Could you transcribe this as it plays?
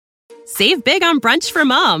Save big on brunch for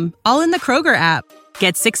mom, all in the Kroger app.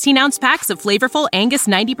 Get 16-ounce packs of flavorful Angus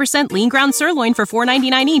 90% lean ground sirloin for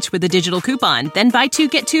 $4.99 each with a digital coupon. Then buy 2,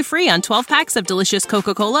 get 2 free on 12 packs of delicious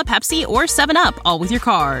Coca-Cola, Pepsi, or 7-Up, all with your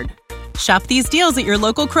card. Shop these deals at your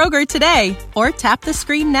local Kroger today, or tap the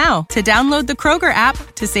screen now to download the Kroger app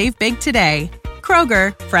to save big today.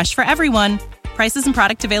 Kroger, fresh for everyone. Prices and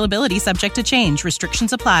product availability subject to change.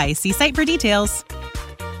 Restrictions apply. See site for details.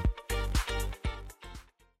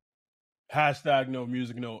 Hashtag no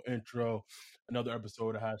music, no intro. Another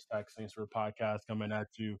episode of Hashtag Saints for Podcast coming at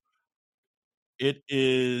you. It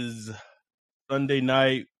is Sunday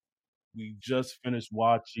night. We just finished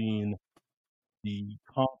watching the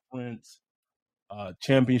conference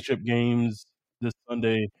championship games this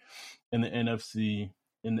Sunday in the NFC,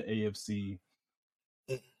 in the AFC.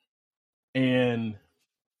 And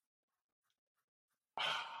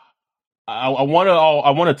I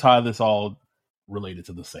want to tie this all related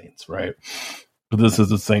to the Saints, right? But this is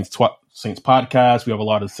the Saints podcast. We have a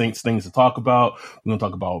lot of Saints things to talk about. We're going to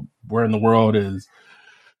talk about where in the world is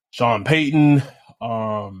Sean Payton,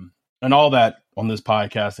 and all that on this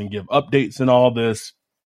podcast, and give updates and all this.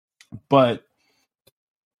 But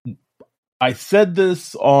I said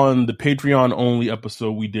this on the Patreon only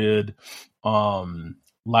episode we did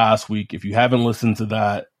last week. If you haven't listened to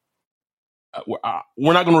that,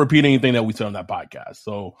 we're not going to repeat anything that we said on that podcast.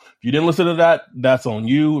 So if you didn't listen to that, that's on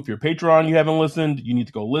you. If you're a Patreon, you haven't listened, you need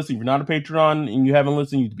to go listen. If you're not a Patreon and you haven't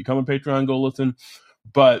listened, you need to become a Patreon, go listen.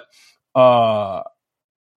 But I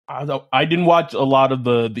didn't watch a lot of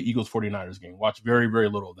the Eagles 49ers game. Watched very, very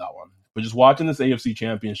little of that one. But just watching this AFC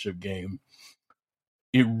Championship game,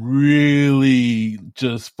 it really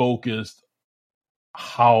just focused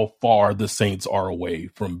how far the Saints are away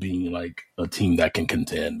from being like a team that can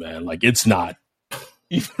contend, man. Like, it's not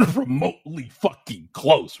even remotely fucking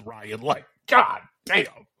close, Ryan. Like, god damn.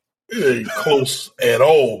 It ain't close at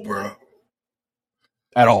all, bro.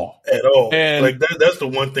 At all. And like that's the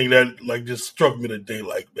one thing that like just struck me today.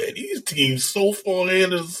 Like, man, these teams so far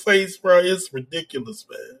ahead of the Saints, bro. It's ridiculous,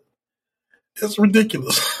 man. It's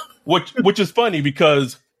ridiculous. Which is funny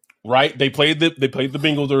because, right, they played the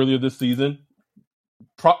Bengals earlier this season.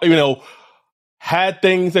 Had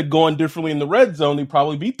things that gone differently in the red zone, they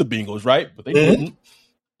probably beat the Bengals, right? But they didn't.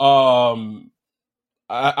 I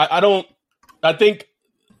think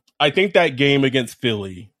that game against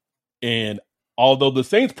Philly, and although the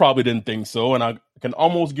Saints probably didn't think so, and I can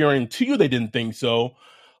almost guarantee you they didn't think so,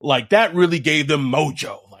 like that really gave them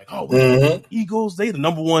mojo. Like, the Eagles, they the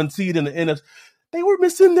number one seed in the NFC. They were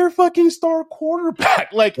missing their fucking star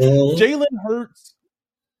quarterback. Like, Jalen Hurts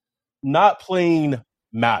not playing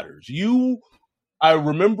matters. I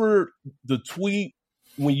remember the tweet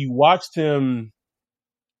when you watched him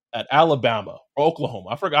at Alabama or Oklahoma.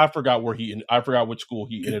 I forgot which school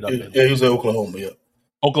he ended up in. Yeah, he was at Oklahoma. Yeah,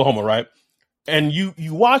 Oklahoma, right? And you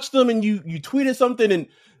watched them and you tweeted something, and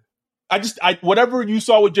I whatever you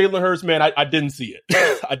saw with Jalen Hurts, man, I didn't see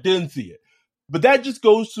it. I didn't see it. But that just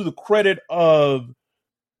goes to the credit of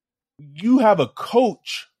you have a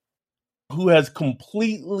coach who has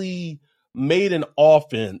completely made an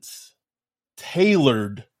offense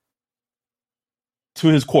tailored to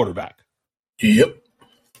his quarterback. Yep.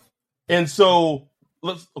 And so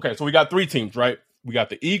so we got three teams, right? We got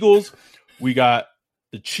the Eagles, we got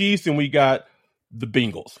the Chiefs, and we got the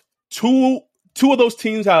Bengals. Two of those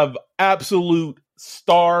teams have absolute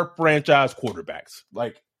star franchise quarterbacks.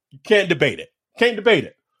 Like, you can't debate it. Can't debate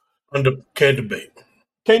it.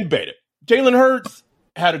 Jalen Hurts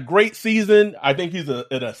had a great season. I think he's an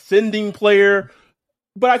ascending player.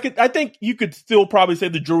 But I think you could still probably say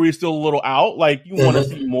the jury is still a little out. Like, you want to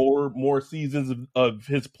see more seasons of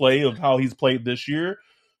his play, of how he's played this year.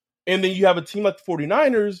 And then you have a team like the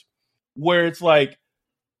 49ers where it's like,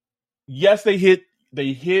 yes, they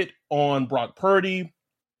hit on Brock Purdy,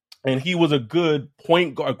 and he was a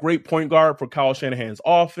great point guard for Kyle Shanahan's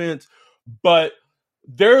offense. But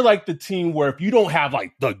they're like the team where if you don't have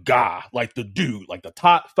like the guy, like the dude, like the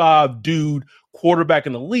top 5 dude quarterback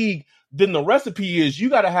in the league, then the recipe is you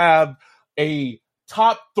got to have a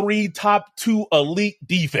top 3, top 2 elite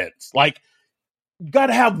defense. Like, you got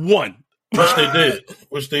to have one. Which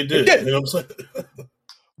they did. You know what I'm saying?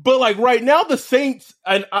 But like right now, the Saints,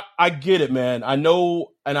 and I get it, man. I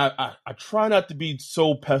know, and I try not to be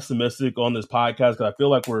so pessimistic on this podcast because I feel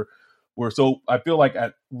like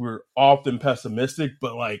we're often pessimistic.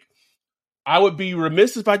 But like, I would be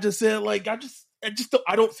remiss if I just said like I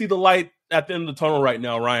don't see the light at the end of the tunnel right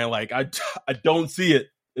now, Ryan. Like I don't see it.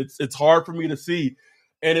 It's hard for me to see.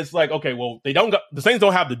 And it's like, okay, well, the Saints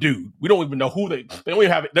don't have the dude. We don't even know who they don't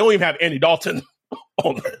even have Andy Dalton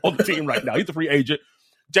on the team right now. He's a free agent.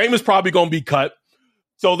 Jameis probably going to be cut.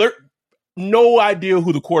 So there, no idea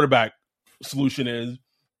who the quarterback solution is.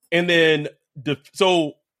 And then,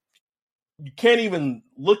 so you can't even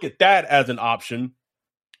look at that as an option.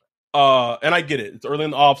 And I get it. It's early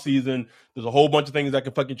in the offseason. There's a whole bunch of things that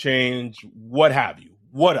can fucking change, what have you,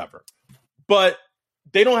 whatever. But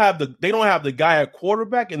they don't have the guy at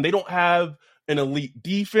quarterback, and they don't have an elite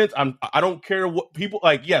defense. I don't care what people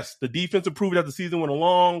like. Yes, the defense improved as the season went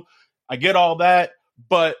along. I get all that,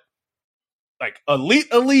 but like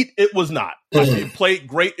elite, it was not. It played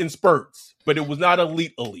great in spurts, but it was not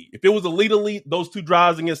elite. If it was elite, those 2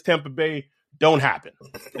 drives against Tampa Bay don't happen.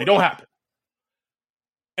 They don't happen.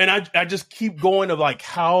 And I just keep going of like,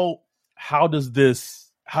 how do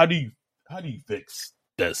you fix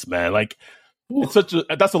this, man? Like, it's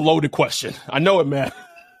that's a loaded question. I know it, man.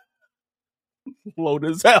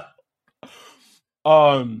 Loaded as hell.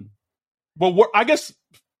 But I guess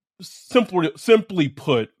simply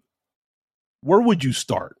put, where would you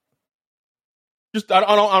start? Just I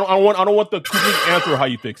don't want the complete answer of how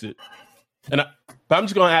you fix it. But I'm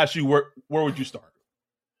just gonna ask you where would you start?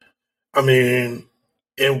 I mean,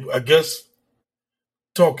 and I guess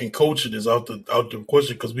talking coaching is out the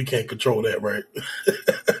question because we can't control that, right?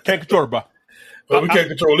 Can't control it, bro. Well, we can't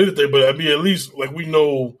control anything, but I mean, at least like we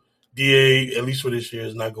know, DA at least for this year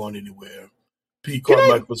is not going anywhere. Pete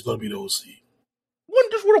Carmichael was going to be the OC.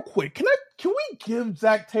 Just real quick, can we give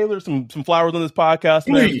Zach Taylor some flowers on this podcast,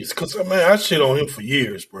 man? Please, because I shit on him for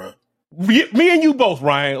years, bro. Me and you both,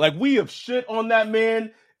 Ryan. Like, we have shit on that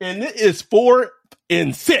man, and it is 4th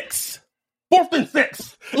and 6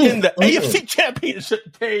 in the AFC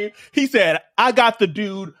Championship game. He said, "I got the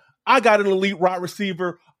dude. I got an elite wide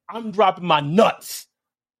receiver. I'm dropping my nuts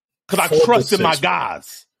because I trust in my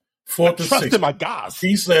guys. 4th and 6. In my guys."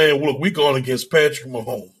 He's saying, "Look, we're going against Patrick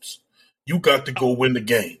Mahomes. You got to go win the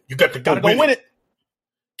game. You got to go win it.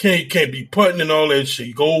 Can't be putting and all that shit.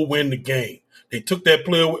 You go win the game." They took that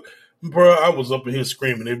play away. Bro, I was up in here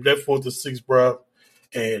screaming. That 4th and 6, bro,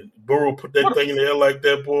 and Burrow put that thing in the air like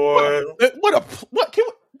that, boy. What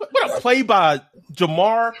a play by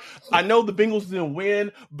Jamar. I know the Bengals didn't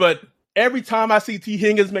win, but every time I see T.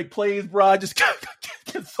 Higgins make plays, bro, I just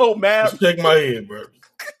get so mad. Just shake my head, bro.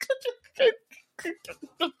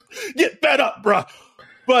 Get fed up, bro.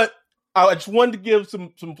 But I just wanted to give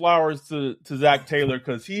some flowers to Zach Taylor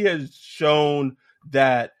because he has shown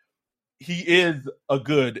that he is a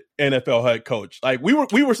good NFL head coach. Like we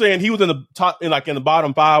were saying, he was in the top, in the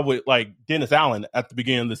bottom 5 with like Dennis Allen at the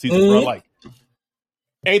beginning of the season, bro. Like,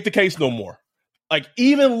 ain't the case no more. Like,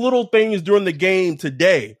 even little things during the game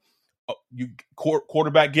today,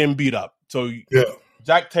 quarterback getting beat up. So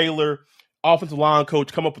Zach Taylor, offensive line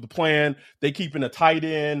coach, come up with a plan. They keeping a tight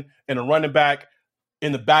end and a running back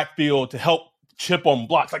in the backfield to help chip on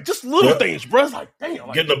blocks. Like, just little things, bro. It's like, damn.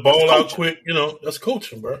 Like, getting the ball out quick, that's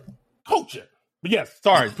coaching, bro. Coaching. But yes,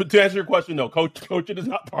 sorry. But to answer your question, no, coaching is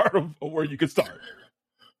not part of where you can start.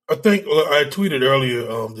 I think I tweeted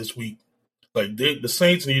earlier this week, like the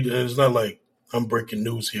Saints need, and it's not like I'm breaking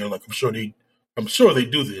news here. Like I'm sure they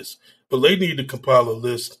do this, but they need to compile a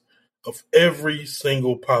list of every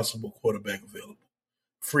single possible quarterback available,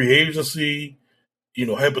 free agency,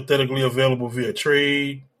 hypothetically available via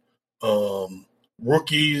trade,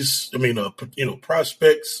 rookies. I mean,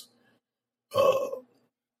 prospects,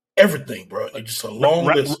 everything, bro. Like just a long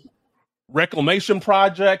list. Reclamation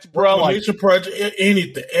projects, bro. Reclamation project,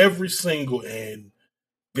 anything, every single, and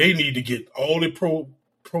they need to get all the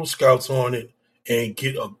pro scouts on it and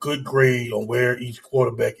get a good grade on where each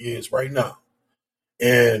quarterback is right now.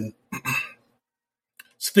 And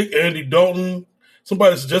stick Andy Dalton.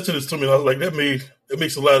 Somebody suggested this to me, and I was like, that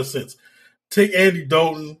makes a lot of sense. Take Andy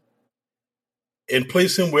Dalton and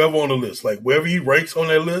place him wherever on the list, like wherever he ranks on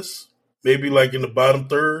that list, maybe like in the bottom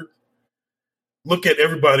 3rd. Look at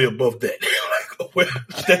everybody above that. Like, where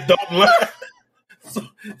that Dalton line. So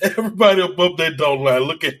everybody above that Dalton line,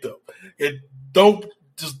 look at them. And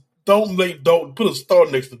don't make Dalton, put a star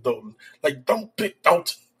next to Dalton. Like, don't pick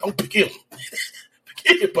Dalton. Don't pick him. Pick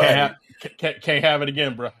anybody. Can't have it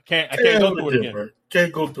again, bro. I can't go through it again. Bro.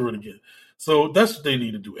 Can't go through it again. So that's what they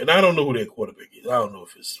need to do. And I don't know who that quarterback is. I don't know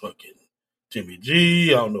if it's fucking Jimmy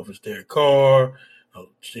G. I don't know if it's Derek Carr.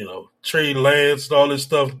 Trey Lance and all this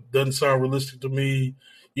stuff doesn't sound realistic to me.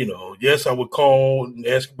 Yes, I would call and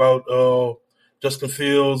ask about Justin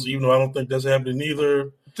Fields, even though I don't think that's happening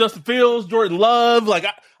either. Justin Fields, Jordan Love, like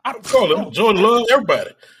I don't call him Jordan Love,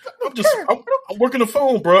 everybody. I'm working the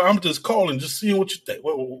phone, bro. I'm just calling, just seeing what you think.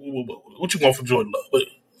 What you want from Jordan Love?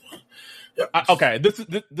 Okay, this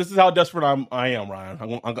is how desperate I am, Ryan.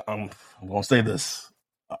 I'm gonna say this.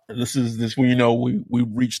 This when we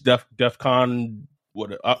reached DEFCON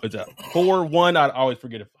what is that 4-1? I always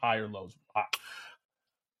forget if high or lows. I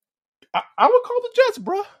would call the Jets,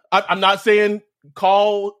 bro. I'm not saying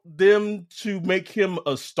call them to make him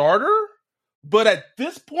a starter, but at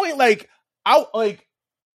this point, I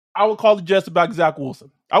would call the Jets about Zach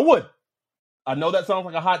Wilson. I would. I know that sounds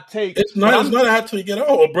like a hot take. It's not a hot take at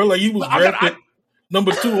all, bro. Like, he was drafted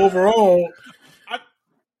number 2 overall.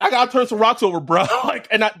 I gotta turn some rocks over, bro.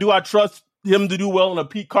 Do I trust him to do well in a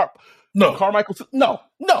Pete Carmichael? No,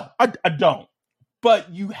 I don't.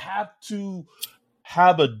 But you have to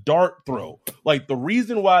have a dart throw. Like, the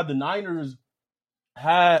reason why the Niners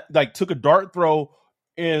took a dart throw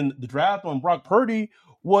in the draft on Brock Purdy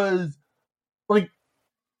was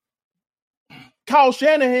Kyle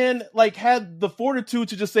Shanahan had the fortitude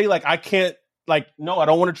to just say I can't, no, I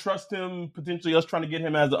don't want to trust him, potentially us trying to get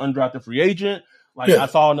him as an undrafted free agent. I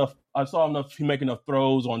saw enough he make enough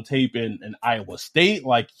throws on tape in Iowa State,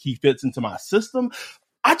 he fits into my system.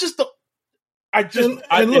 I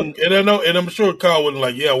know, and I'm sure Kyle wasn't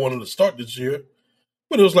I wanted to start this year.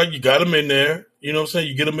 But it was you got him in there, you know what I'm saying?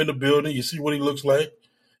 You get him in the building, you see what he looks like.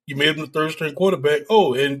 You made him the third string quarterback.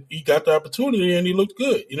 Oh, and he got the opportunity and he looked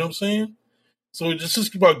good, you know what I'm saying? So it's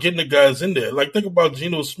just about getting the guys in there. Think about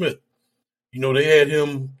Geno Smith. They had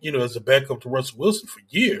him, as a backup to Russell Wilson for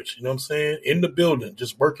years, you know what I'm saying? In the building,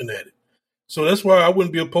 just working at it. So that's why I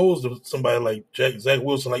wouldn't be opposed to somebody like Zach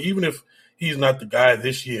Wilson, even if he's not the guy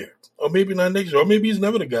this year, or maybe not next year, or maybe he's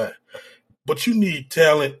never the guy. But you need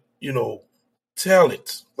talent,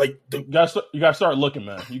 talent. You gotta start looking,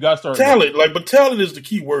 man. You gotta start talent, but talent is the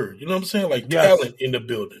key word. You know what I'm saying? Talent in the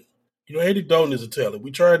building. Andy Dalton is a talent.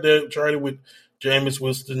 We tried it with Jameis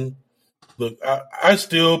Winston. Look, I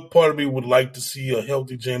still, part of me would like to see a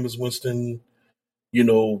healthy Jameis Winston,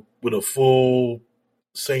 with a full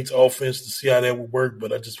Saints offense to see how that would work.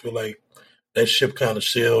 But I just feel like that ship kind of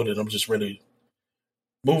sailed, and I'm just ready to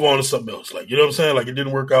move on to something else. You know what I'm saying? It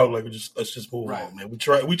didn't work out. Let's just move on, man. We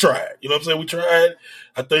tried. You know what I'm saying? We tried.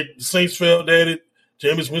 I think the Saints failed at it.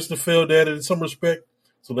 Jameis Winston failed at it in some respect.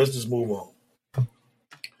 So let's just move on.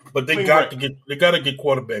 But they got to get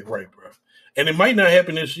quarterback right, bro. And it might not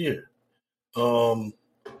happen this year.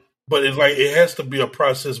 But it's it has to be a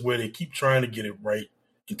process where they keep trying to get it right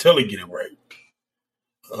until they get it right.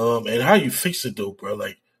 And how you fix it though, bro?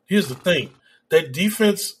 Here's the thing: that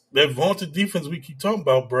defense, that vaunted defense we keep talking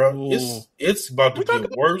about, bro, it's about to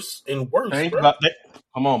get worse and worse.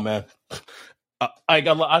 Come on, man.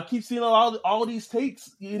 I keep seeing all these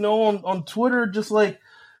takes, on Twitter, just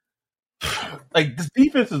this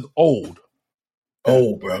defense is old.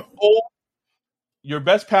 Old, bro. Old. Your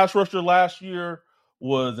best pass rusher last year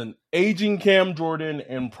was an aging Cam Jordan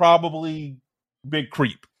and probably Big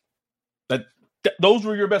Creep. Those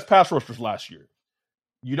were your best pass rushers last year.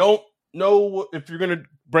 You don't know if you're going to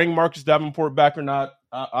bring Marcus Davenport back or not.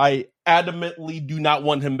 I adamantly do not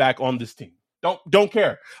want him back on this team. Don't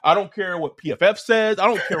care. I don't care what PFF says. I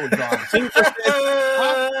don't care what John Singer says.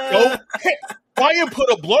 I don't care. Ryan put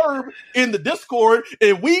a blurb in the Discord,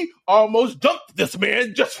 and we almost dumped this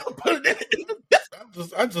man just for putting it in the Discord.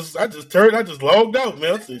 I just logged out,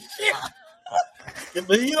 man. I said, shit. Get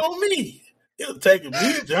the heat on me. He'll take it.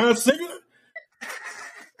 Me, John Singer.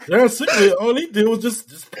 John Singer, all he did was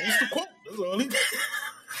just post a quote. That's all he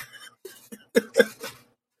did.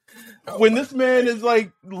 When this man is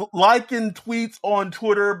liking tweets on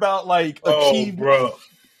Twitter about achievement.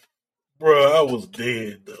 Bro, I was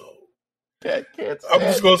dead though. I'm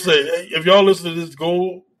just gonna say, if y'all listen to this,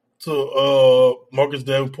 go to Marcus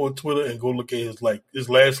Davenport Twitter and go look at his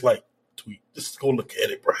last tweet. Just go look at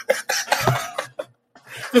it, bro.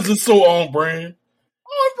 Because it's so on brand.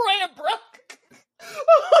 On brand, bro.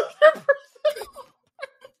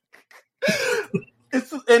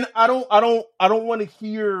 And I don't want to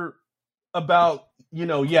hear about,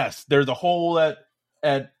 yes, there's a hole at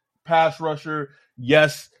pass rusher.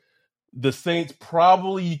 Yes, the Saints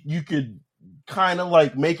probably, you could kind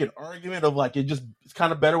of make an argument of it's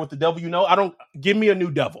kind of better with the devil. Give me a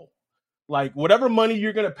new devil. Whatever money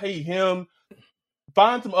you're going to pay him,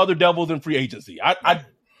 find some other devils in free agency. I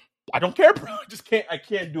don't care, bro. I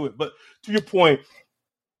can't do it. But to your point,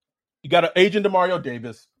 you got an agent Demario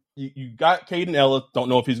Davis. You got Caden Ellis. Don't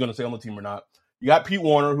know if he's going to stay on the team or not. You got Pete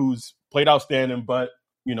Warner, who's played outstanding, but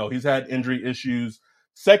he's had injury issues.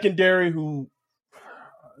 Secondary, who,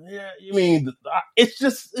 it's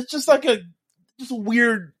just a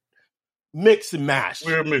weird mix and mash.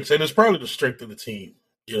 Weird mix, and it's probably the strength of the team.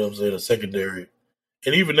 You know what I'm saying? The secondary,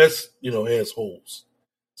 and even that's has holes.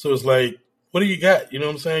 So it's what do you got? You know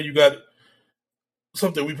what I'm saying? You got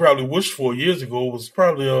something we probably wished for years ago was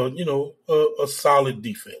probably a solid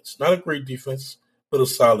defense, not a great defense, but a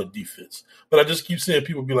solid defense. But I just keep seeing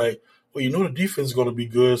people be like, well, the defense is going to be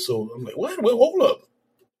good. So I'm like, what? Well, hold up.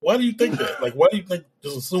 Why do you think that? Like, why do you think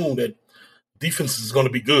just assume that defense is going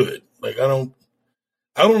to be good? Like, I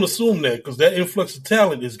don't assume that because that influx of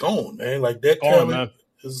talent is gone, man. Like that talent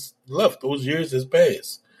is left. Those years has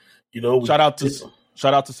passed. Shout out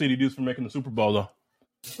to CD Deuce for making the Super Bowl though.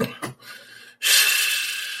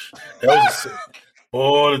 That was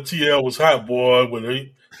the TL was hot, boy. When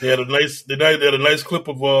they had a nice clip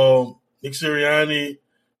of Nick Sirianni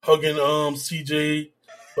hugging CJ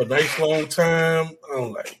for a nice long time.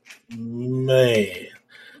 I'm like, man,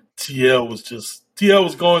 TL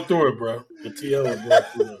was going through it, bro. The TL was going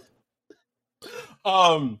through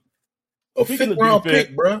it. A fifth-round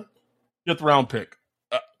pick, bro. Fifth-round pick.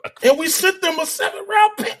 And we sent them a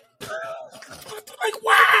 7th-round pick. Like,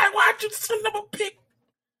 why? Why'd you send them a pick?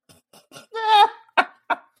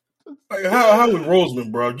 Like, Howard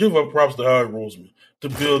Roseman, bro. Give up props to Howard Roseman to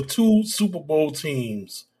build 2 Super Bowl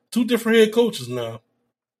teams, 2 different head coaches now.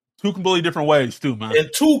 2 completely different ways, too, man. And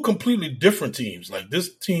 2 completely different teams. Like,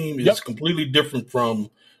 this team is completely different from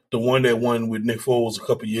the one that won with Nick Foles a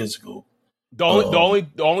couple years ago. The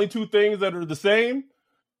only 2 things that are the same,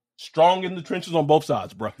 strong in the trenches on both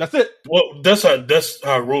sides, bro. That's it. Well, that's how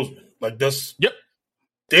Roseman. Like, that's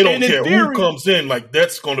They don't care who comes in. Like,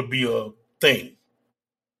 that's going to be a thing.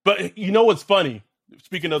 But you know what's funny?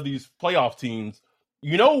 Speaking of these playoff teams,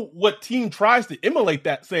 you know what team tries to emulate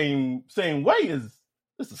that same way is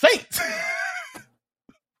it's the Saints,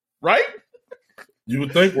 right? You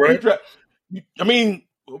would think, right? I mean,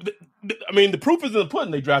 the proof is in the pudding.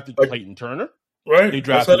 They drafted Clayton Turner, right? They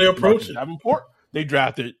That's drafted how they approach it. Davenport. They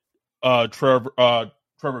drafted Trevor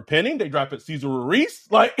Penning. They drafted Cesar Ruiz.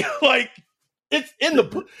 Like it's in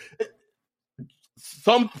the.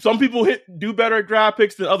 Some people do better at draft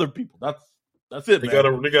picks than other people. That's it. They gotta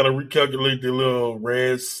recalculate their little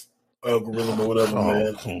RAS algorithm or whatever,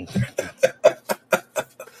 man.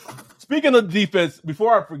 Speaking of defense,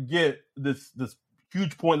 before I forget this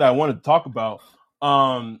huge point that I wanted to talk about,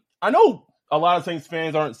 I know a lot of Saints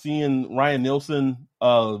fans aren't seeing Ryan Nielsen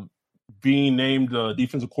being named the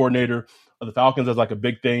defensive coordinator of the Falcons as like a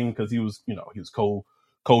big thing because he was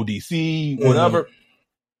co-DC, whatever. Mm-hmm.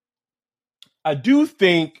 I do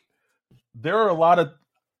think there are a lot of,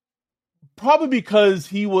 probably because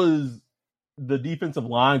he was the defensive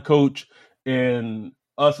line coach and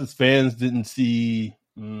us as fans didn't see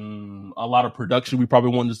a lot of production we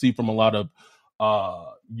probably wanted to see from a lot of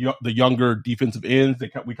the younger defensive ends.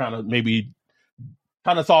 We kind of maybe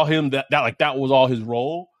saw him that was all his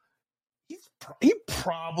role. He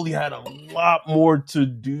probably had a lot more to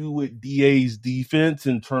do with DA's defense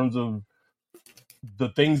in terms of the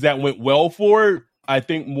things that went well for it, I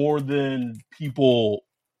think, more than people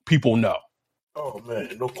know. Oh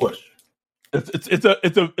man, no question.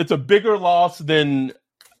 It's a bigger loss than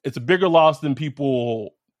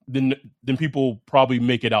people probably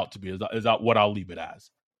make it out to be. Is that what I'll leave it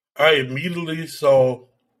as? I immediately saw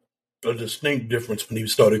a distinct difference when he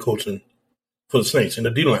started coaching for the Saints in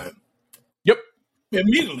the D-line. Yep,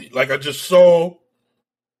 immediately. Like I just saw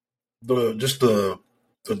the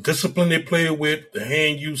discipline they played with, the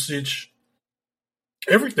hand usage,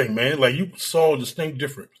 everything, man. Like you saw a distinct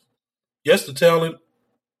difference. Yes, the talent,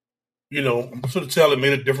 I'm sure the talent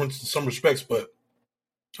made a difference in some respects, but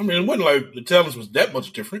I mean, it wasn't like the talent was that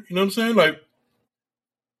much different. You know what I'm saying? Like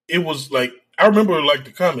it was like, I remember like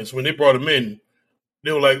the comments when they brought him in,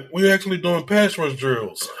 they were like, we're actually doing pass rush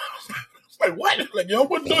drills. It's like, what? Like y'all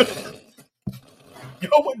wasn't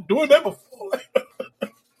doing that before.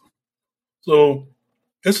 So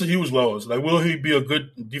it's a huge loss. Like, will he be a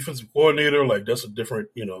good defensive coordinator? Like, that's a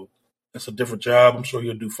different job. I'm sure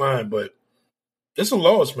he'll do fine, but it's a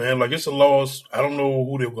loss, man. Like, it's a loss. I don't know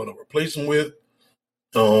who they're going to replace him with.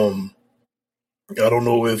 I don't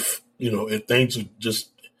know if things would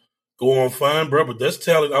just go on fine, bro, but that's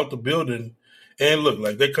talent out the building. And look,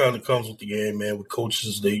 like, that kind of comes with the game, man, with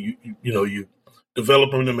coaches. You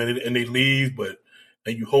develop them and they leave, and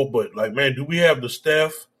you hope, but, like, man, do we have the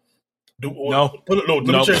staff? Let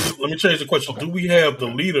me change the question. Okay. Do we have the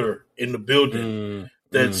leader in the building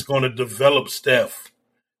that's going to develop staff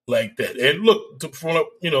like that? And look, from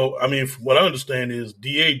what I understand is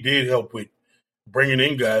DA did help with bringing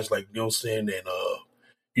in guys like Nielsen and,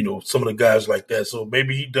 some of the guys like that. So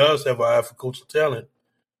maybe he does have an eye for coaching talent.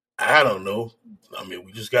 I don't know. I mean,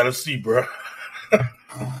 we just got to see, bro.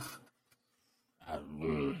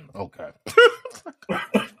 Okay.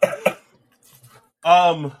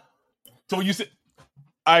 So you said,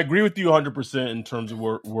 I agree with you 100% in terms of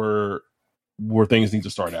where things need to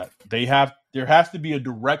start at. There has to be a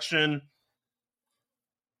direction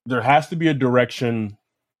there has to be a direction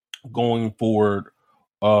going forward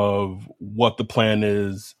of what the plan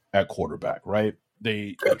is at quarterback, right?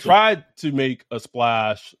 They tried to make a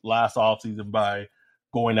splash last offseason by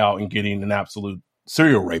going out and getting an absolute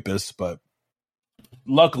serial rapist, but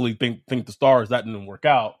luckily, think the stars, that didn't work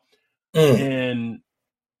out. And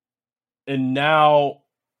now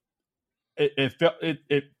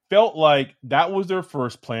it felt like that was their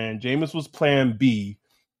first plan. Jameis was plan B,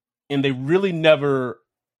 and they really never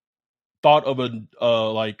thought of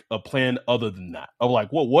a plan other than that. Of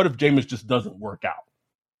like, well, what if Jameis just doesn't work out?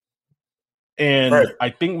 And right. I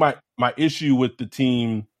think my issue with the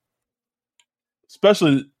team,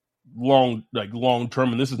 especially long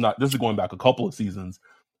term, and this is going back a couple of seasons,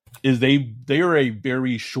 is they are a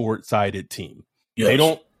very short-sighted team. Yes. They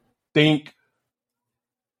don't think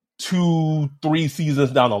 2-3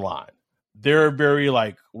 seasons down the line. They're very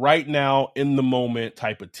like right now in the moment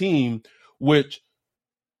type of team, which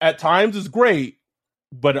at times is great,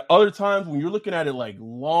 but at other times when you're looking at it like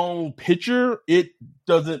long picture, it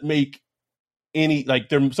doesn't make any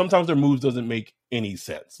sometimes their moves doesn't make any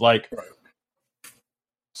sense. Like, right.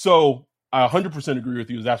 So I 100% agree with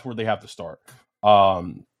you. That's where they have to start. I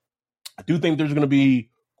do think there's going to be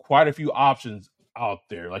quite a few options out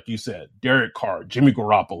there, like you said, Derek Carr, Jimmy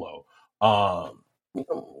Garoppolo. Maybe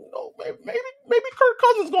Kirk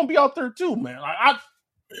Cousins is going to be out there too, man. I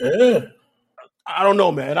don't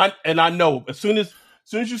know, man. I know as soon as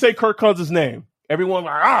you say Kirk Cousins' name, everyone's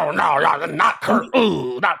like, oh no, not Kirk.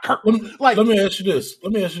 Not Kirk. Let me ask you this.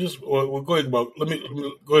 Or go ahead let me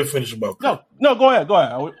go ahead and finish about Kirk. No, go ahead.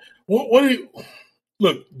 What do you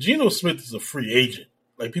look? Geno Smith is a free agent.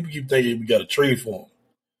 Like, people keep thinking we got to trade for him.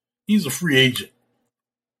 He's a free agent.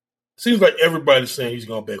 Seems like everybody's saying he's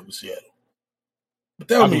going back with Seattle. But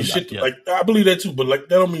that don't mean shit. Like, I believe that too, but like that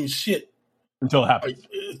don't mean shit until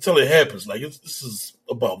it happens. Like, this is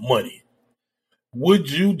about money.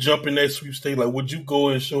 Would you jump in that sweepstakes? Like, would you go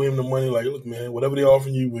and show him the money? Like, look, man, whatever they're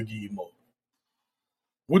offering you, we'll give you more.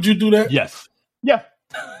 Would you do that? Yes. Yeah.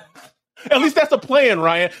 At least that's a plan,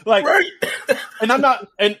 Ryan. Like, right. And I'm not,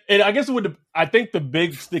 and I guess I think the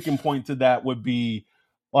big sticking point to that would be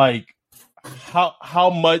like how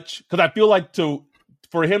much, because I feel like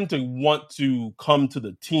for him to want to come to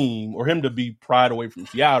the team or him to be pried away from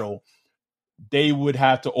Seattle, they would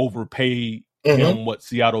have to overpay him what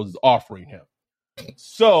Seattle is offering him.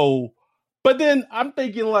 So, but then I'm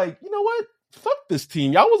thinking like, you know what? Fuck this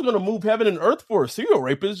team. Y'all was going to move heaven and earth for a serial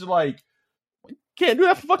rapist. Like, can't do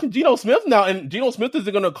that for fucking Geno Smith now. And Geno Smith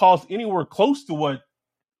isn't going to cost anywhere close to what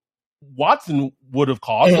Watson would have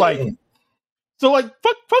cost. Like, so like,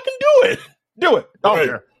 fucking do it. Do it.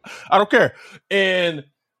 I don't care. And,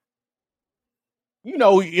 you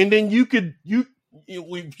know, and then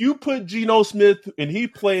if you put Geno Smith and he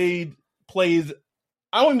plays,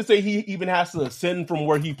 I don't even say he even has to ascend from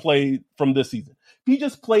where he played from this season. If he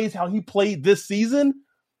just plays how he played this season,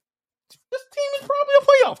 this team is probably a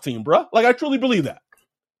playoff team, bro. Like, I truly believe that.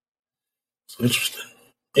 It's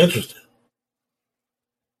interesting.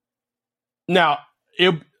 Now,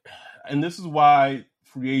 and this is why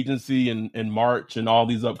free agency and March and all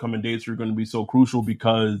these upcoming dates are going to be so crucial,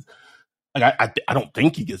 because like I don't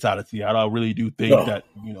think he gets out of Seattle. I really do think that,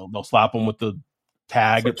 you know, they'll slap him with the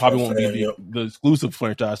tag. It probably won't be the exclusive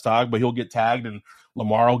franchise tag, but he'll get tagged, and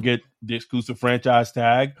Lamar will get the exclusive franchise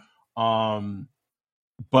tag.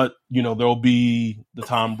 But, you know, there'll be the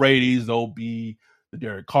Tom Brady's, there'll be the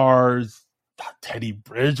Derek Carrs, Teddy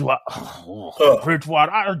Bridgewater.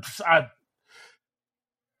 Bridgewater.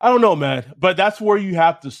 I don't know, man. But that's where you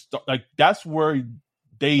have to start. Like, that's where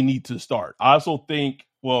they need to start. I also think,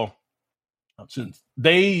 well, I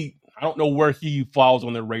don't know where he falls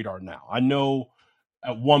on their radar now. I know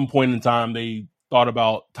at one point in time they thought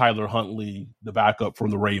about Tyler Huntley, the backup from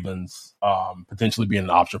the Ravens, potentially being an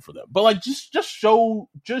option for them. But like, just show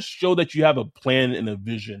that you have a plan and a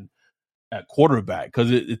vision at quarterback,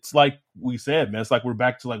 because it's like we said, man. It's like we're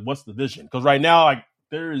back to like, what's the vision? Because right now, like,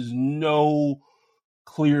 there is no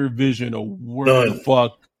clear vision of where the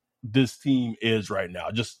fuck this team is right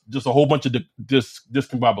now. Just a whole bunch of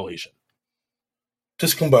discombobulation.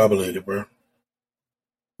 Discombobulated, bro.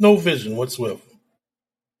 No vision whatsoever.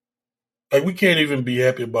 Like, we can't even be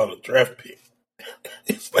happy about a draft pick.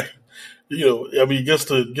 It's like, you know, I mean, get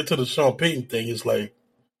to the Sean Payton thing. It's like,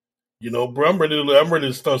 you know, bro, I'm ready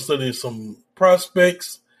to start studying some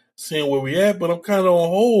prospects, seeing where we at, but I'm kind of on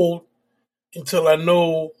hold until I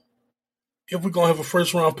know if we're gonna have a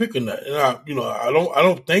first round pick or not. And I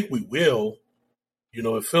don't think we will. You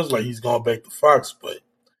know, it feels like he's gone back to Fox, but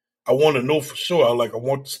I want to know for sure. I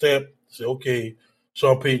want the stamp to say, okay,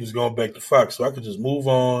 Sean Payton's gone back to Fox, so I could just move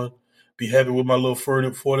on, be happy with my little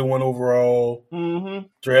 41 overall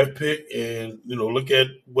draft pick, and look at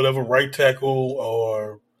whatever right tackle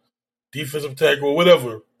or defensive tackle or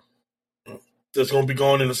whatever that's going to be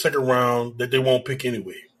going in the second round that they won't pick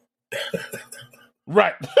anyway.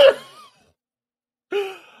 Right.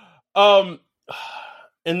 And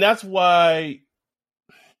that's why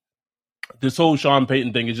this whole Sean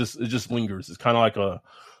Payton thing it just lingers. It's kind of like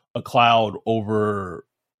a cloud over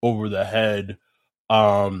the head.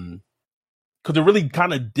 Because it really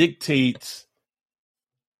kind of dictates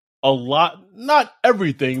a lot, not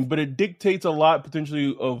everything, but it dictates a lot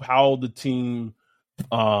potentially of how the team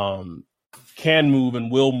can move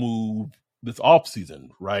and will move this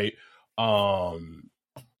offseason, right? So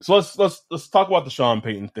let's talk about the Sean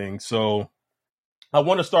Payton thing. So I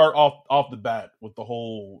want to start off the bat with the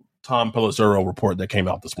whole Tom Pelissero report that came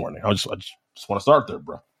out this morning. I just want to start there,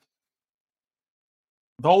 bro.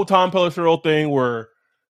 The whole Tom Pelissero thing where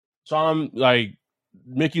Sean, like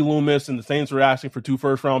Mickey Loomis and the Saints were asking for 2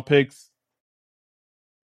 first-round picks.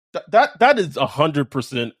 That is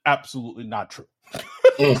 100% absolutely not true.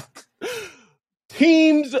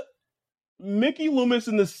 Teams, Mickey Loomis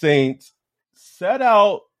and the Saints set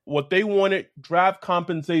out what they wanted draft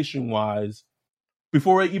compensation-wise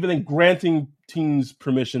before even granting teams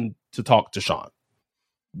permission to talk to Sean.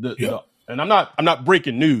 And I'm not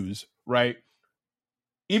breaking news, right?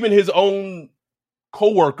 Even his own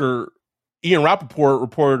coworker, Ian Rappaport,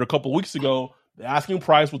 reported a couple of weeks ago the asking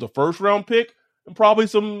price was a first-round pick and probably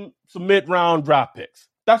some mid-round draft picks.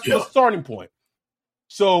 That's the starting point.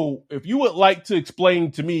 So if you would like to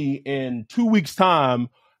explain to me in 2 weeks' time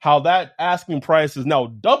how that asking price is now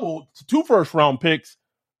doubled to 2 first-round picks,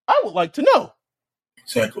 I would like to know.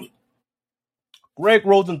 Exactly. Greg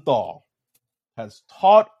Rosenthal has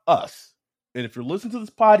taught us, and if you're listening to this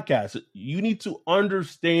podcast, you need to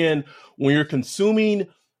understand when you're consuming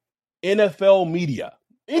NFL media,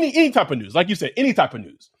 any type of news, like you said, any type of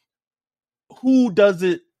news, who does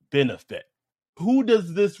it benefit? Who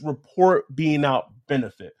does this report being out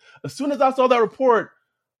benefit? As soon as I saw that report,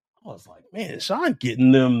 I was like, man, Sean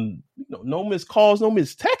getting them, no missed calls, no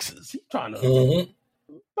missed texts. He's trying to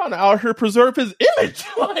out here preserve his image.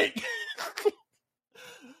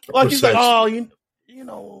 like he's like, oh,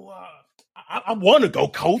 I want to go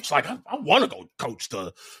coach. Like, I want to go coach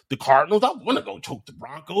the Cardinals. I want to go coach the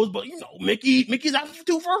Broncos. But, Mickey's after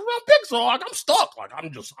 2 first-round picks. So, like, I'm stuck. Like,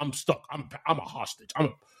 I'm stuck. I'm a hostage.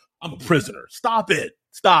 I'm a prisoner. Stop it.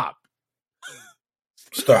 Stop.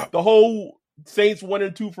 The whole Saints 1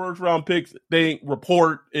 and 2 first-round picks thing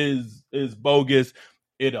report is bogus.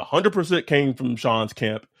 It 100% came from Sean's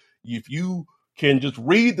camp. If you can just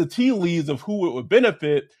read the tea leaves of who it would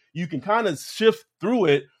benefit, you can kind of shift through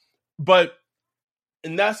it.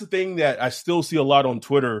 And that's the thing that I still see a lot on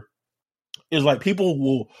Twitter is like people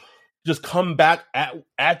will just come back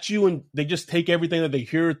at you and they just take everything that they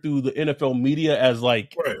hear through the NFL media as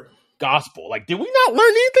like gospel. Like, did we not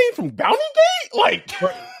learn anything from Bounty Gate? Like,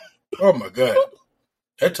 oh my God,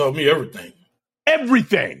 that told me everything.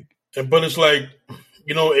 Everything. But it's like,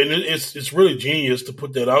 and it's really genius to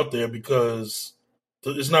put that out there because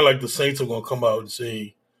it's not like the Saints are going to come out and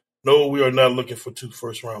say, no, we are not looking for 2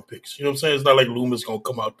 first-round picks. You know what I'm saying? It's not like Loomis going to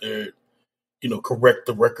come out there, correct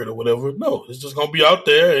the record or whatever. No, it's just going to be out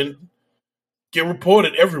there and get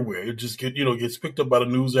reported everywhere. It just gets picked up by the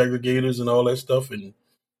news aggregators and all that stuff, and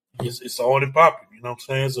it's on and popping. You know what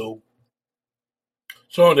I'm saying? So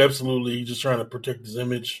Sean, absolutely, he's just trying to protect his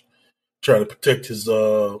image, trying to protect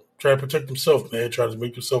himself, man, trying to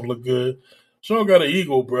make himself look good. Sean got an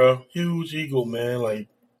ego, bro. Huge ego, man. Like,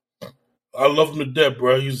 I love him to death,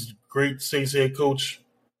 bro. He's a great Saints head coach,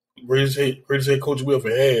 greatest head coach we ever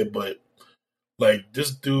had. But like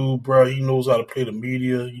this dude, bro, he knows how to play the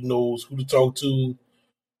media. He knows who to talk to,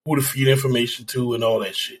 who to feed information to, and all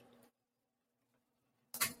that shit.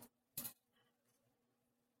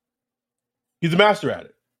 He's a master at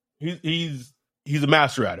it. He's a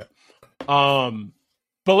master at it.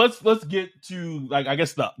 But let's get to like I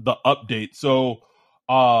guess the update. So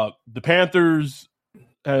the Panthers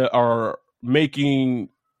are making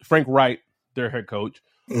Frank Wright their head coach,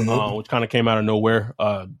 which kind of came out of nowhere.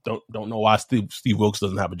 Don't know why Steve Wilkes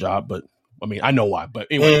doesn't have a job, but I mean I know why. But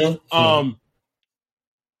anyway,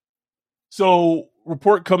 so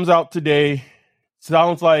report comes out today.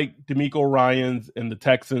 Sounds like DeMeco Ryans and the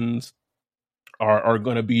Texans are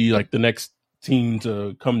going to be like the next team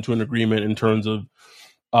to come to an agreement in terms of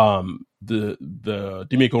the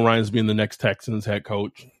DeMeco Ryans being the next Texans head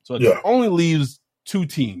coach. So it only leaves 2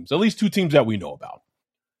 teams, at least 2 teams that we know about.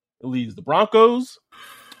 It leaves the Broncos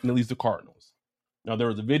and it leaves the Cardinals. Now there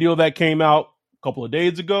was a video that came out a couple of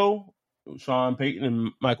days ago Sean Payton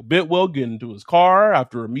and Michael Bidwill get into his car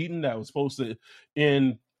after a meeting that was supposed to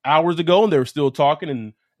end hours ago, and they were still talking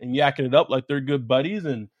and yakking it up like they're good buddies.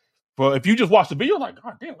 And if you just watch the video, like,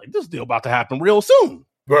 God damn, like this deal about to happen real soon,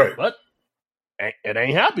 right? But it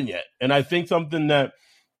ain't happened yet. And I think something that I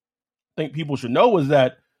think people should know is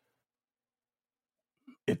that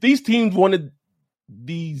if these teams wanted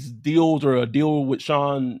these deals or a deal with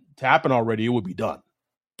Sean to happen already, it would be done.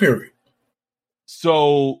 Period.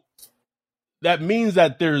 So that means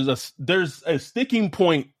that there's a sticking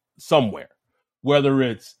point somewhere, whether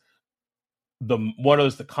it's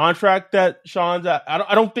the contract that Sean's at.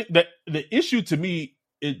 I don't think that the issue to me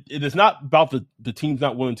it is not about the teams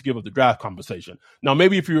not willing to give up the draft compensation. Now,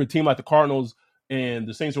 maybe if you're a team like the Cardinals and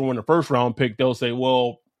the Saints are winning the first round pick, they'll say,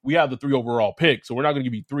 well, we have the 3 overall pick, so we're not going to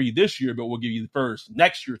give you 3 this year, but we'll give you the first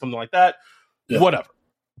next year, something like that. Yeah. Whatever.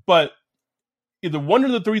 But either one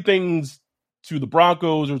of the 3 things to the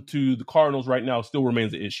Broncos or to the Cardinals right now still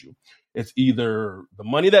remains an issue. It's either the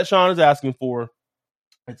money that Sean is asking for,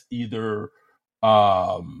 it's either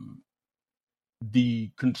the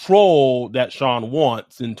control that Sean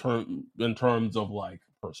wants in terms of like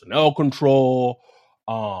personnel control,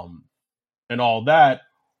 and all that,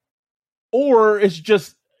 or it's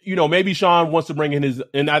just, maybe Sean wants to bring in his,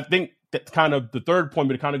 and I think that's kind of the third point,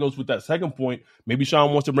 but it kind of goes with that second point. Maybe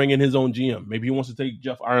Sean wants to bring in his own GM. Maybe he wants to take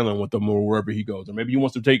Jeff Ireland with him or wherever he goes, or maybe he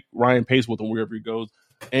wants to take Ryan Pace with him wherever he goes.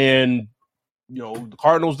 And the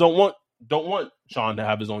Cardinals don't want Sean to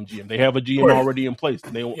have his own GM. They have a GM already in place.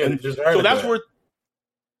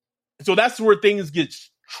 So that's where things get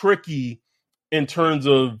tricky in terms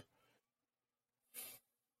of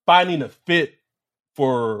finding a fit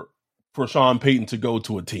for Sean Payton to go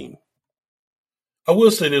to a team. I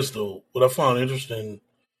will say this though, what I found interesting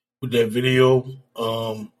with that video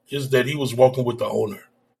is that he was walking with the owner.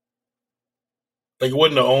 Like it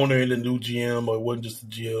wasn't the owner and the new GM, or it wasn't just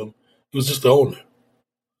the GM. It was just the owner.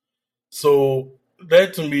 So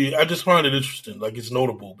that to me, I just find it interesting. Like it's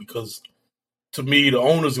notable because to me, the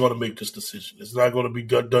owner's going to make this decision. It's not going to be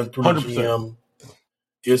done through 100%. The GM.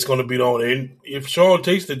 It's going to be the owner. And if Sean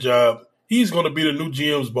takes the job, he's going to be the new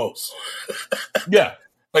GM's boss. Yeah.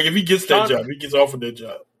 Like if he gets that job, he gets offered that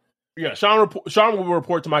job. Yeah, Sean will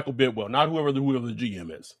report to Michael Bidwill, not whoever the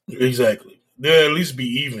GM is. Exactly. They'll at least be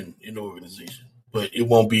even in the organization. But it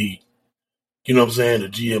won't be, the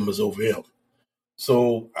GM is over him.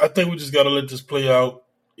 So I think we just got to let this play out.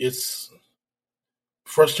 It's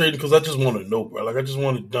frustrating because I just want to know, bro. Like I just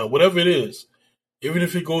want it done. Whatever it is, even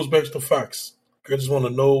if it goes back to Fox, I just want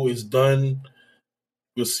to know it's done.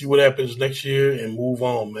 We'll see what happens next year and move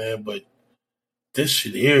on, man. But this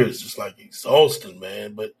shit here is just like exhausting,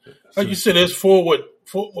 man. But like you said, there's 5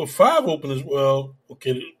 open as well.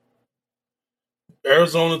 Okay.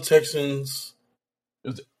 Arizona Texans,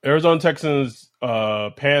 Panthers,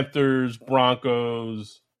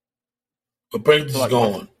 Broncos. But Panthers is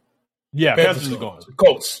gone. Yeah, Panthers is gone.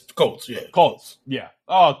 Colts, yeah. Colts, yeah.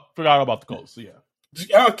 Oh, forgot about the Colts, yeah.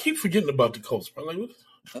 I keep forgetting about the Colts, bro. Like, what?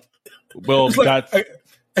 Well, that's...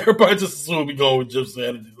 everybody just assumed we going with Jeff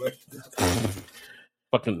Saturday. Like,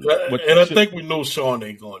 fucking... And I think we know Sean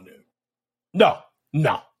ain't going there. No.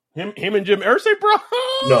 Him and Jim Irsay, bro?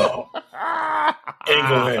 No. Ain't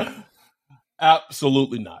gonna happen.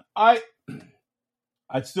 Absolutely not. I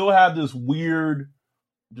still have this weird,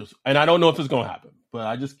 and I don't know if it's gonna happen, but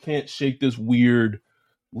I just can't shake this weird,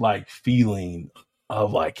 like, feeling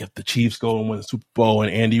of like if the Chiefs go and win the Super Bowl and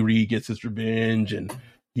Andy Reid gets his revenge and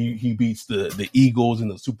he beats the Eagles in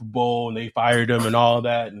the Super Bowl and they fired him and all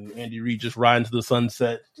that, and Andy Reid just riding to the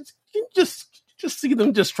sunset. Just see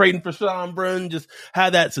them just trading for Sean, bro, and just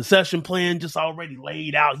have that succession plan just already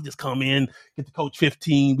laid out. He just come in, get the coach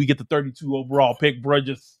 15, we get the 32 overall pick, bro.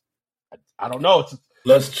 Just, I don't know.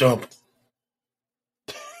 Let's jump.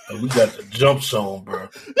 We got the jump zone, bro.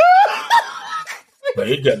 Like,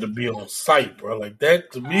 it got to be on site, bro. Like,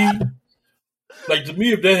 that, to me,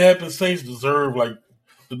 if that happens, Saints deserve, like,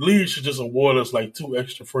 the league should just award us, like, 2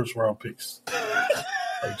 extra first-round picks.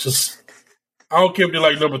 Like, just... I don't care if they're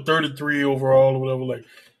like number 33 overall or whatever. Like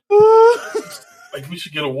we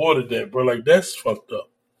should get awarded that, bro. Like that's fucked up.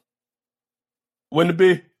 Wouldn't it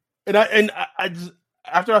be? And I just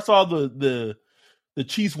after I saw the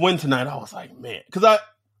Chiefs win tonight, I was like, man, because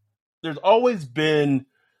there's always been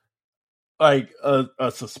like a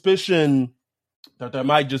suspicion that there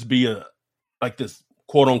might just be this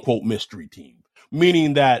quote unquote mystery team,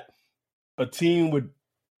 meaning that a team would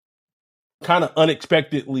kind of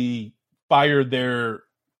unexpectedly fire their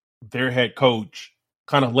head coach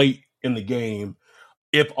kind of late in the game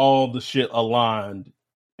if all the shit aligned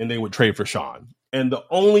and they would trade for Sean. And the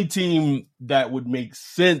only team that would make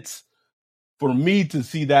sense for me to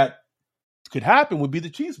see that could happen would be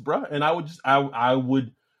the Chiefs, bro. And I would just, I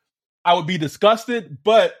would be disgusted.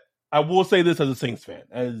 But I will say this as a Saints fan,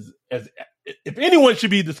 as if anyone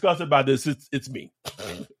should be disgusted by this, it's me.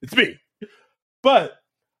 It's me. But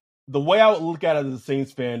the way I would look at it as a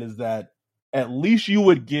Saints fan is that at least you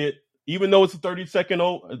would get, even though it's a 30-second,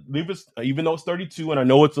 even though it's 32, and I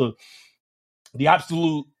know it's the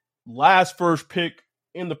absolute last first pick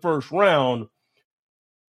in the first round,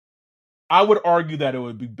 I would argue that it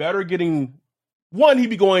would be better getting one, he'd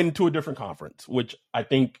be going to a different conference, which I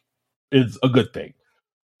think is a good thing.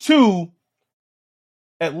 Two,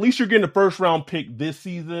 at least you're getting a first round pick this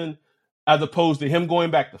season, as opposed to him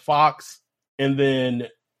going back to Fox, and then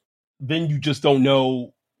you just don't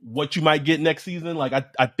know what you might get next season. Like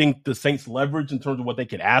I think the Saints' leverage in terms of what they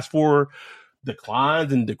could ask for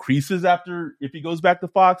declines and decreases if he goes back to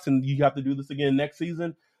Fox and you have to do this again next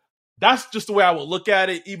season. That's just the way I would look at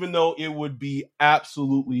it, even though it would be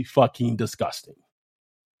absolutely fucking disgusting.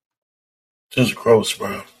 Just gross,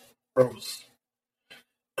 bro. Gross.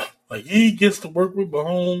 Like, he gets to work with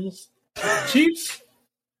Mahomes. Chiefs,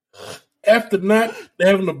 after not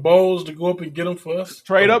having the balls to go up and get them for us.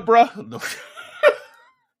 Trade up, bro.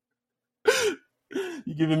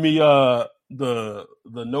 You giving me the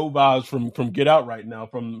no vibes from Get Out right now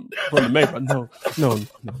from the maker. No.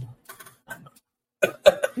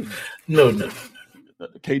 No.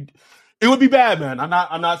 Okay. It would be bad, man. I'm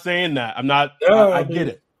not saying that. I get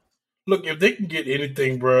it. Look, if they can get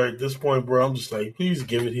anything, bro, at this point, bro, I'm just like, please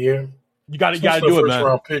give it here. You gotta do it, man. First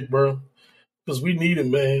round pick, bro, because we need it,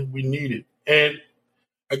 man. We need it. And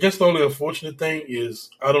I guess the only unfortunate thing is,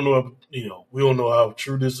 I don't know if, we don't know how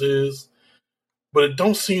true this is, but it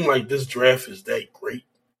don't seem like this draft is that great.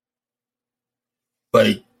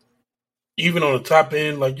 Like, even on the top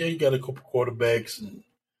end, like, yeah, you got a couple quarterbacks and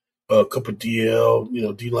a couple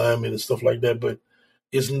DL, D linemen and stuff like that, but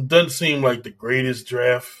it doesn't seem like the greatest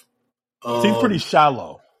draft. Seems pretty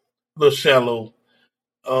shallow. A little shallow.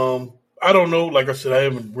 I don't know. Like I said, I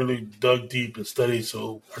haven't really dug deep and studied,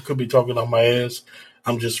 so I could be talking on my ass.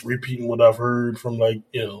 I'm just repeating what I've heard from, like,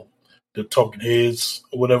 the talking heads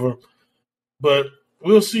or whatever. But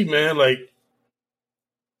we'll see, man. Like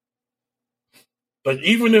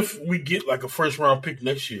even if we get like a first round pick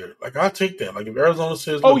next year, like, I'll take that. Like, if Arizona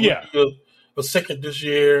says, "Oh yeah, a second this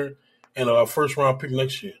year and a first round pick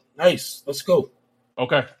next year," nice. Let's go.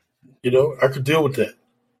 Okay. I could deal with that.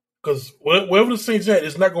 Because wherever the Saints at,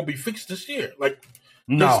 it's not going to be fixed this year. Like,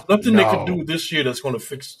 there's nothing they can do this year that's going to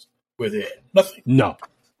fix where they're at. Nothing. No.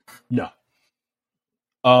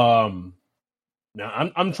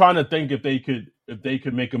 Now I'm trying to think if they could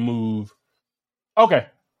make a move. Okay.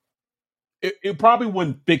 It probably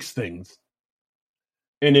wouldn't fix things,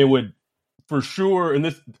 and it would for sure. And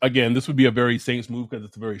this would be a very Saints move because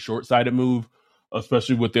it's a very short-sighted move,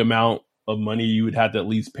 especially with the amount of money you would have to at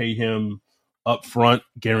least pay him up front,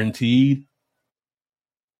 guaranteed.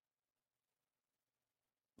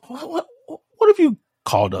 What if you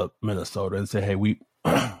called up Minnesota and said, "Hey,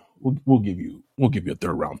 we'll give you a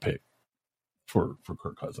third round pick for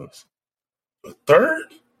Kirk Cousins"? A third?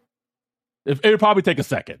 It would probably take a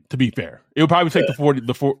second. To be fair, it would probably take it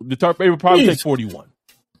would probably take 41.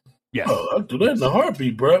 Yes, I'll do that in a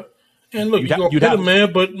heartbeat, bro. And look, you're gonna hit him,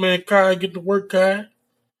 man. But man, Kai, get to work, Kai.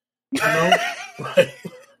 Like,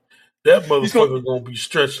 that motherfucker gonna be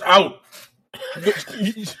stretched out. You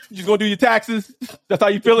just gonna do your taxes? That's how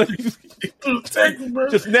you feeling? Do the taxes, bro.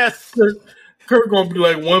 Just nest. Kirk gonna be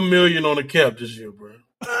like $1 million on the cap this year, bro.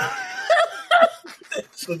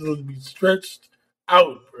 So gonna be stretched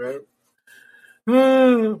out, bro.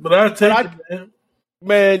 But I'll take it,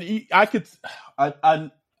 man.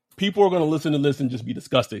 I people are gonna listen to this and just be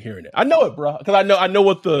disgusted hearing it. I know it, bro, because I know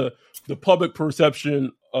what the public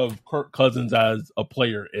perception of Kirk Cousins as a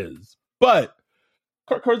player is. But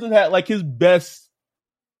Kirk Cousins had like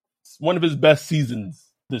one of his best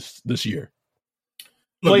seasons this year.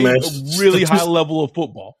 Played a really high level of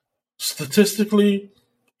football. Statistically,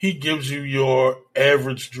 he gives you your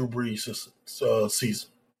average Drew Brees season.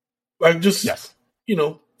 Like, just,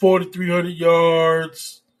 4,300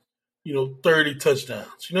 yards, 30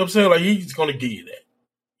 touchdowns. You know what I'm saying? Like, he's going to give you that.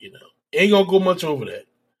 Ain't going to go much over that,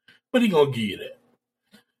 but he's going to give you that.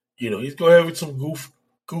 He's going to have some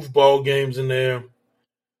goofball games in there.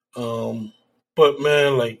 But,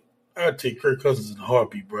 man, like, I'd take Kirk Cousins in a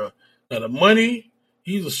heartbeat, bro. Now, the money,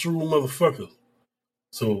 he's a shrewd motherfucker.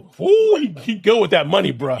 So, he go with that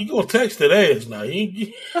money, bro. He gonna tax that ass now.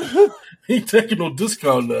 He ain't taking no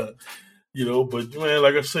discount now. But man,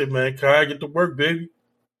 like I said, man, Kai, get to work, baby.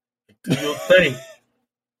 Do your thing.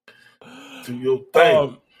 Do your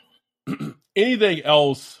thing. Anything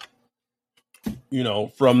else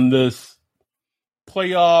from this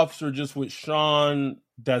playoffs or just with Sean,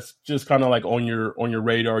 that's just kind of like on your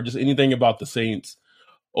radar, just anything about the Saints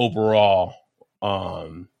overall.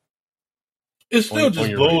 It still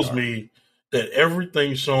just blows me that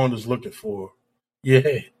everything Sean is looking for,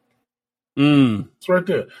 it's right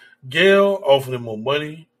there. Gail offered him more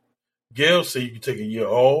money. Gail said you can take a year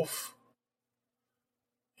off.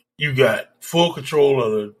 You got full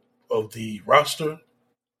control of the roster,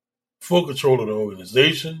 full control of the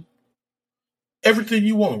organization, everything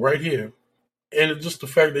you want right here. And it's just the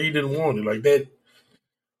fact that he didn't want it. Like that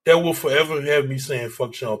will forever have me saying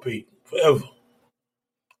fuck Sean Payton. Forever.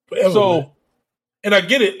 So, man. And I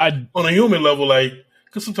get it on a human level, like,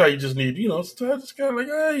 because sometimes you just need, sometimes it's kind of like,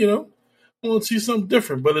 I want to see something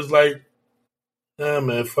different. But it's like,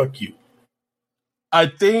 man, fuck you. I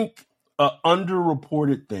think an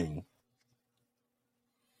underreported thing.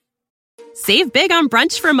 Save big on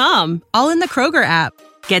brunch for mom, all in the Kroger app.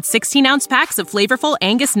 Get 16-ounce packs of flavorful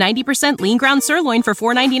Angus 90% lean ground sirloin for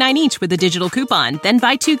 $4.99 each with a digital coupon. Then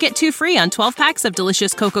buy 2, get 2 free on 12 packs of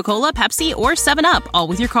delicious Coca-Cola, Pepsi, or 7-Up, all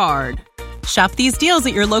with your card. Shop these deals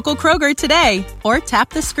at your local Kroger today, or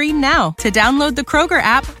tap the screen now to download the Kroger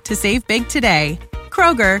app to save big today.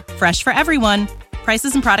 Kroger, fresh for everyone.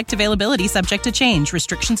 Prices and product availability subject to change.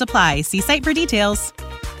 Restrictions apply. See site for details.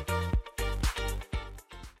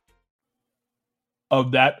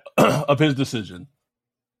 Of his decision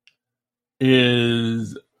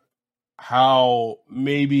is how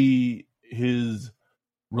maybe his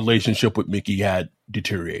relationship with Mickey had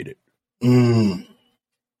deteriorated. This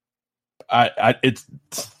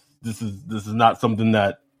is not something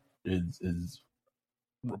that is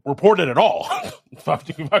reported at all. if I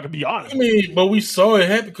could be honest. I mean, but we saw it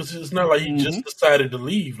happen because it's not like he just decided to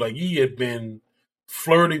leave. Like he had been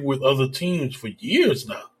flirting with other teams for years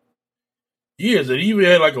now. Years. And he even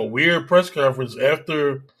had like a weird press conference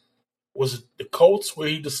after, was it the Colts where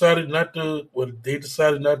they decided not to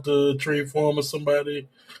trade for him or somebody?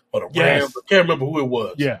 Or the Rams? I can't remember who it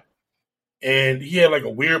was. Yeah. And he had like a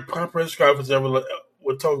weird press conference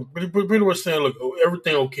we're talking pretty much saying, look,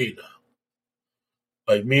 everything okay now.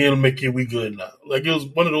 Like me and Mickey, we good now. Like it was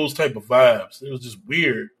one of those type of vibes. It was just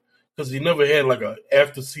weird because he never had like a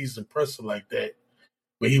after season presser like that,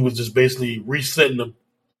 where he was just basically resetting the. I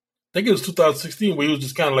think it was 2016 where he was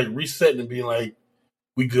just kind of like resetting and being like,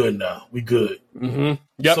 "We good now. We good." Mm-hmm.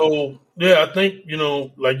 Yep. So yeah, I think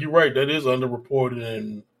like you're right. That is underreported,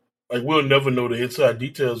 and like we'll never know the inside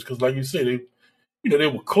details because, like you said, they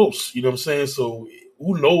were close. You know what I'm saying? So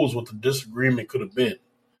who knows what the disagreement could have been,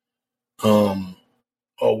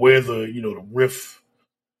 or whether the riff,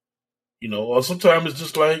 or sometimes it's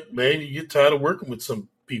just like, man, you get tired of working with some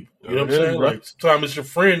people. You know what I'm saying? Right. Like sometimes it's your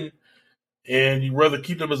friend. And you'd rather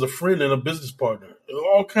keep them as a friend than a business partner.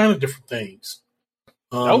 All kind of different things.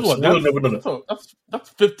 That's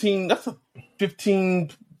 15. That's a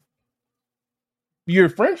 15-year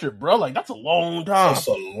friendship, bro. Like that's a long time. That's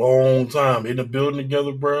a long time in the building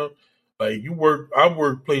together, bro. Like I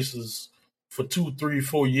worked places for 2, 3,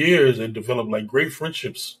 4 years and developed like great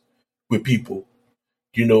friendships with people.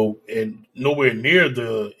 And nowhere near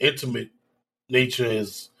the intimate nature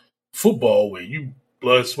as football, where you.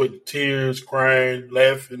 Blood, sweat, and tears, crying,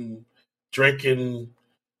 laughing, drinking,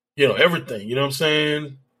 everything. You know what I'm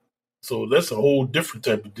saying? So that's a whole different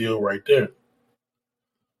type of deal right there.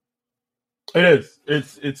 It is.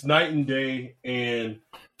 It's night and day, and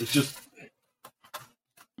it's just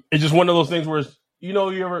one of those things where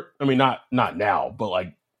you ever. I mean, not now, but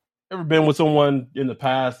like ever been with someone in the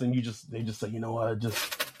past, and they just say, you know what, I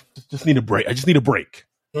just need a break. I just need a break.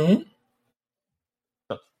 Mm-hmm.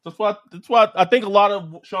 That's why I think a lot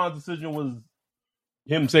of Sean's decision was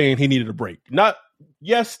him saying he needed a break. Not,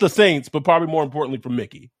 yes, the Saints, but probably more importantly for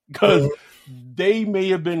Mickey. Because they may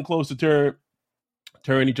have been close to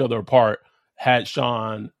tearing each other apart had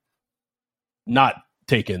Sean not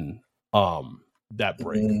taken that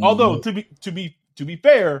break. Although to be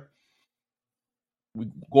fair,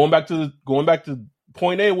 going back to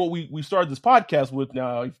point A, what we started this podcast with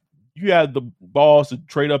now. You had the balls to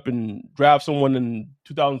trade up and draft someone in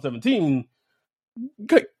 2017, you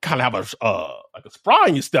could kind of have a spry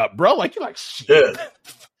in your step, bro. Like you're like, shit.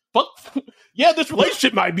 Fuck. Yeah, this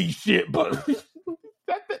relationship might be shit, but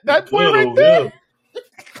that point right there. Yeah.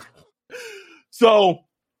 So,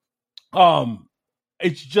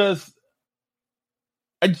 it's just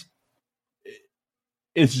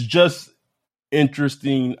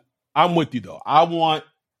interesting. I'm with you though. I want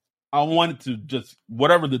it to just,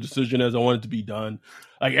 whatever the decision is, I want it to be done.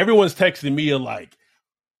 Like everyone's texting me like,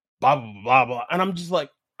 blah, blah, blah, blah. And I'm just like,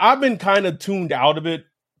 I've been kind of tuned out of it.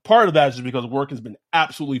 Part of that is just because work has been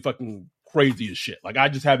absolutely fucking crazy as shit. Like I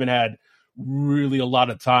just haven't had really a lot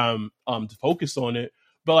of time to focus on it.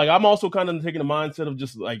 But like I'm also kind of taking the mindset of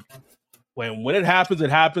just like when it happens, it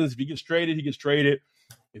happens. If he gets traded, he gets traded.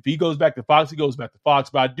 If he goes back to Fox, he goes back to Fox.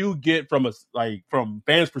 But I do get from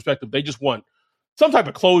fans' perspective, they just want some type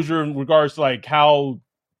of closure in regards to like how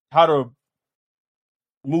to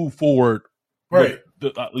move forward. Right.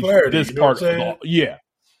 At least Clarity, this part of the, yeah.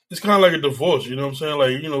 It's kind of like a divorce, you know what I'm saying?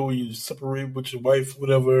 Like, when you separate with your wife,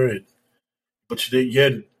 whatever, but you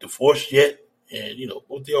hadn't divorced yet, and,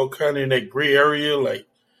 both y'all kind of in that gray area, like,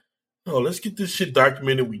 let's get this shit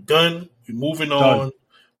documented. We done. We moving on.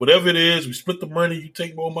 Whatever it is, we split the money. You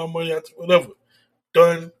take more of my money, whatever.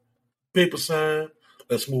 Done. Paper sign.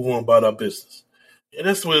 Let's move on about our business. And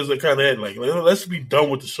that's what it's kind of at. Like, let's be done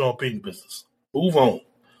with the Sean Payton business. Move on,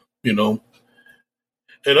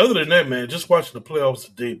 And other than that, man, just watching the playoffs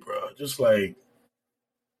today, bro, just like,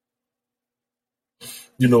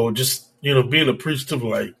 being appreciative,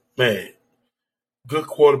 like, man, good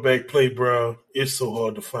quarterback play, bro. It's so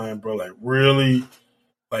hard to find, bro. Like, really,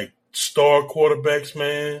 like, star quarterbacks,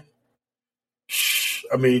 man.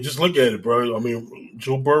 I mean, just look at it, bro. I mean,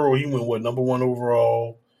 Joe Burrow, he went, number 1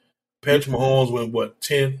 overall. Patrick Mahomes went,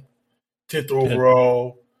 10th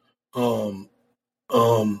overall.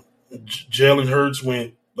 Jalen Hurts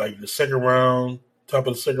went, like, the second round, top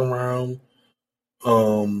of the second round.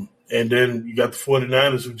 And then you got the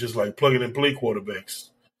 49ers who just, like, plug-and-play quarterbacks.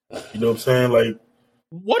 You know what I'm saying? Like,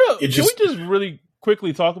 can we just really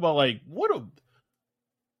quickly talk about, like,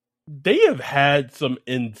 they have had some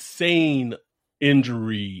insane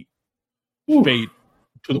injury fate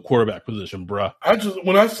to the quarterback position, bruh.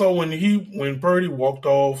 When I saw when Purdy walked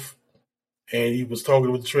off and he was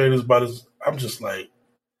talking with the trainers about I'm just like,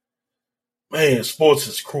 man, sports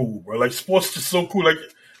is cruel, bro. Like, sports is so cool. Like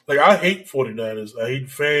I hate 49ers. I hate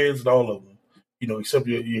fans and all of them, except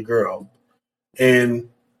your girl. And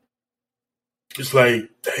it's like,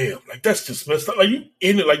 damn, like that's just messed up. Like you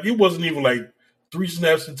in it, like it wasn't even like 3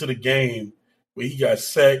 snaps into the game where he got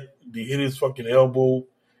sacked, he hit his fucking elbow.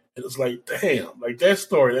 And it's like, damn, like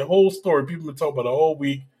that whole story, people been talking about it all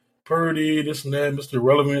week. Purdy, this and that, Mr.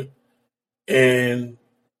 Irrelevant. And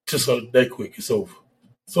just that quick, it's over.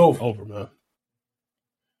 It's over. Over, man.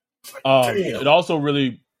 Like, it also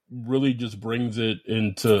really, really just brings it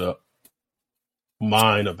into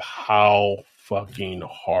mind of how fucking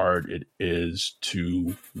hard it is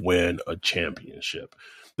to win a championship.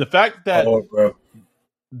 The fact that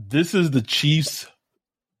this is the Chiefs'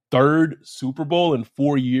 3rd Super Bowl in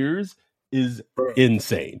 4 years is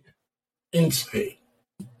insane. Insane.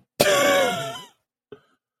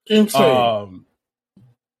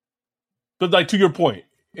 But like to your point,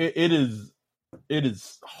 it is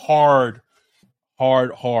hard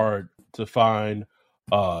to find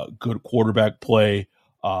good quarterback play.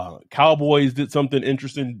 Cowboys did something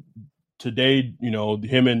interesting today.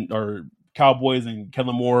 Cowboys and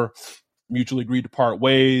Kellen Moore mutually agreed to part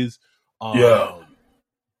ways.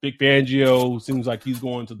 Vic Fangio seems like he's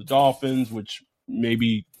going to the Dolphins, which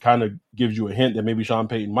maybe kind of gives you a hint that maybe Sean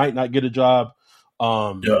Payton might not get a job.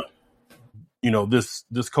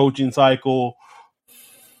 This coaching cycle,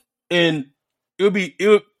 and it would be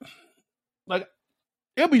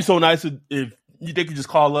so nice if they could just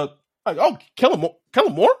call up like, oh, Kellen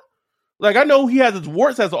Moore. Like I know he has his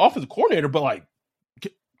warts as an offensive coordinator, but like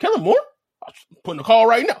Kellen Moore, I'm putting a call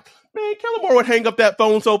right now. Man, Kellen Moore would hang up that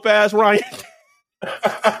phone so fast, Ryan.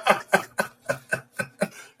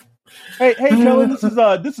 Hey, Kellen,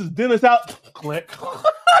 this is Dennis out. Click.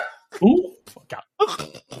 Ooh. Fuck out.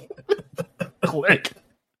 Click.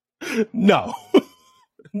 No.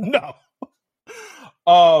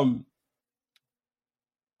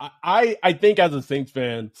 I think as a Saints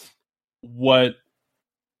fan, what's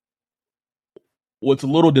a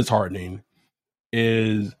little disheartening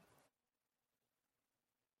is,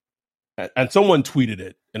 and someone tweeted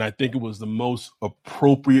it, and I think it was the most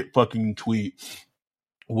appropriate fucking tweet,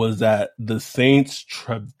 was that the Saints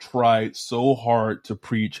tried so hard to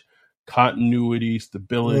preach continuity,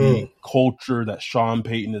 stability, culture that Sean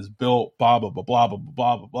Payton has built, blah, blah, blah, blah, blah,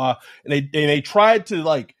 blah, blah, blah. And they tried to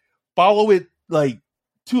like follow it like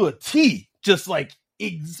to a T, just like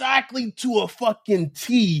exactly to a fucking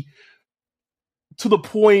T, to the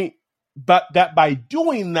point that by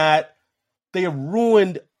doing that, they have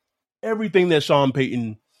ruined everything that Sean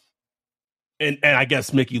Payton and I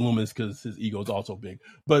guess Mickey Loomis, because his ego is also big,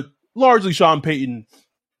 but largely Sean Payton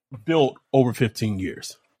built over 15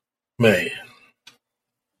 years. Man,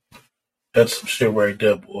 that's some shit right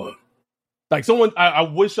there, boy. Like someone, I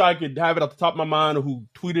wish I could have it off the top of my mind, or who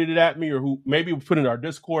tweeted it at me, or who maybe put it in our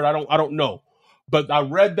Discord. I don't know, But I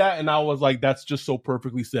read that and I was like, that's just so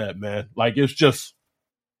perfectly said, man. Like, it's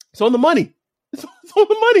on the money. It's on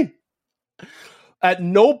the money. At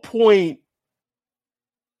no point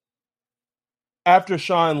after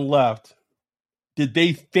Sean left did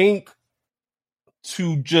they think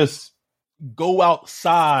to just go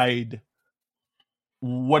outside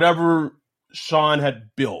whatever Sean had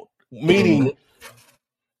built. Meaning,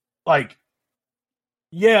 like,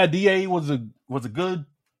 yeah, DA was a good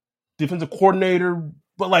defensive coordinator,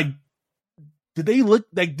 but like, did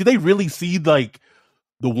they really see like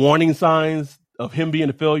the warning signs of him being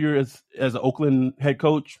a failure as an Oakland head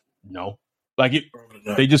coach? No. Like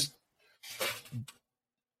they just,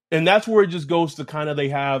 and that's where it just goes to kind of, they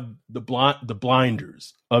have the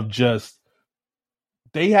blinders of just,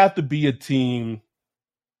 they have to be a team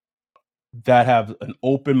that have an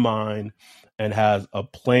open mind and has a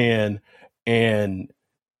plan and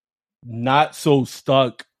not so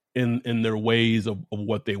stuck in their ways of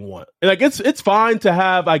what they want. And like, it's fine to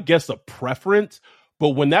have, I guess, a preference, but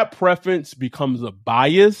when that preference becomes a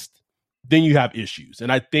bias, then you have issues.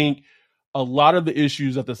 And I think a lot of the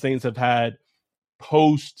issues that the Saints have had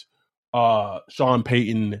post Sean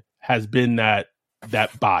Payton has been that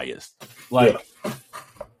bias. Like,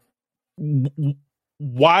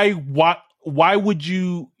 why would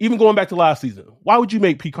you, even going back to last season, why would you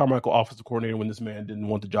make Pete Carmichael offensive coordinator when this man didn't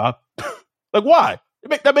want the job? Like, why?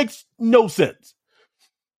 That makes no sense.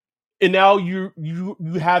 And now you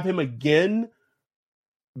have him again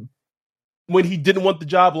when he didn't want the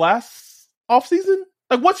job last offseason?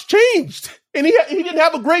 Like, what's changed? And he didn't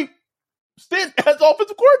have a great stint as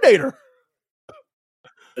offensive coordinator.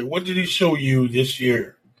 And what did he show you this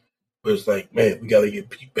year? Where it's like, man, we got to get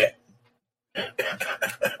Pete back.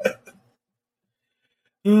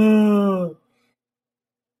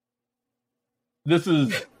 This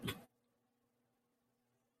is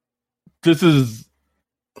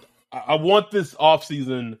I want this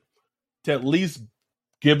offseason to at least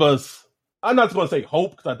give us, I'm not going to say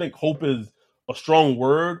hope, because I think hope is a strong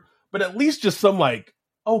word, but at least just some like,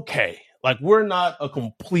 okay, like, we're not a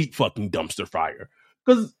complete fucking dumpster fire.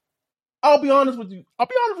 Because I'll be honest with you,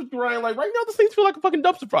 Ryan, like, right now the Saints feel like a fucking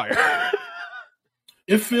dumpster fire.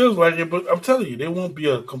 It feels like it, but I'm telling you, they won't be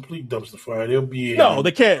a complete dumpster fire. They'll be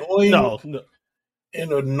they can't. No.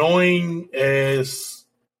 An annoying as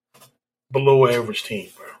below average team,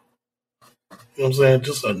 bro. You know what I'm saying?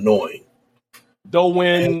 Just annoying. They'll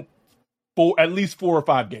win at least 4 or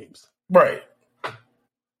 5 games. Right. 4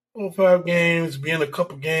 or 5 games, be in a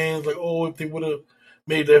couple games, like, oh, if they would have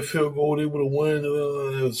made that field goal, they would have won.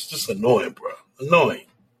 It's just annoying, bro. Annoying.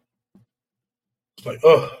 It's like,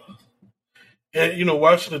 ugh. And, you know,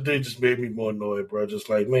 watching the day just made me more annoyed, bro. Just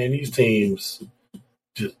like, man, these teams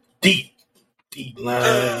just deep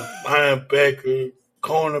line, linebacker,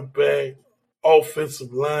 cornerback,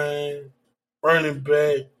 offensive line, running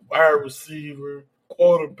back, wide receiver,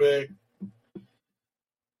 quarterback,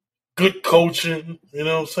 good coaching, you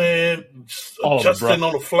know what I'm saying? Adjusting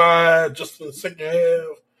on the fly, just in the second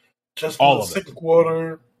half, just in the second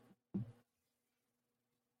quarter.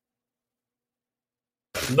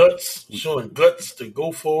 Nuts, showing guts to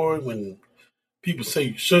go for it when people say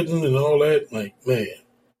you shouldn't and all that. Like, man.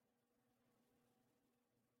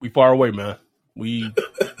 We far away, man. We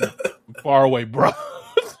far away, bro.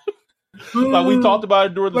 Like, we talked about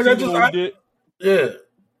it during the season when we did. Yeah.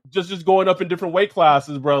 Just going up in different weight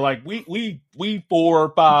classes, bro. Like, we 4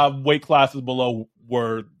 or 5 weight classes below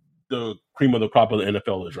where the cream of the crop of the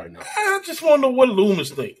NFL is right now. I just want to know what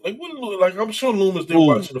Loomis think. Like I'm sure Loomis did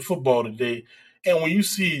watching the football today. And when you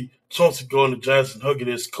see Chauncey Gardner-Johnson hugging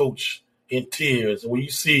his coach in tears, and when you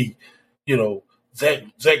see, you know, Zach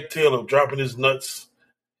Taylor dropping his nuts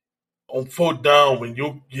on 4th down when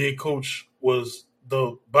your head coach was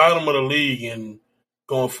the bottom of the league and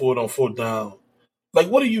going for it on 4th down, like,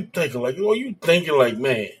 what are you thinking? Like, are you thinking like,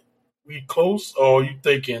 man, we close? Or are you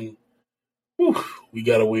thinking, whew, we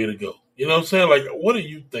got a way to go? You know what I'm saying? Like, what are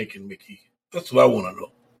you thinking, Mickey? That's what I want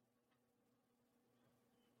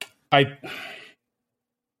to know.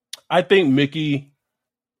 I think Mickey,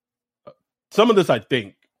 some of this I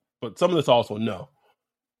think, but some of this also no.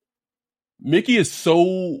 Mickey is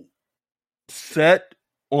so set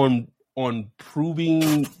on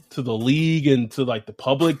proving to the league and to like the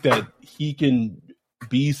public that he can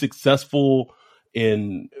be successful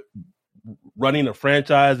in running a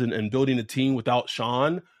franchise and building a team without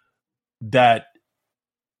Sean, that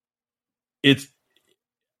it's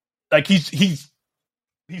like he's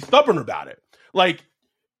stubborn about it. Like,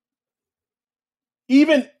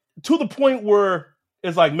 even to the point where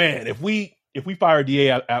it's like, man, if we fire DA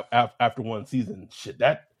after one season, shit,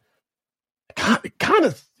 that kind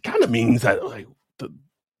of means that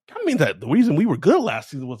the reason we were good last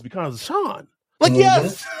season was because of Sean. Like,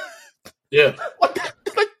 yes, yeah, like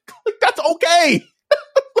that's okay.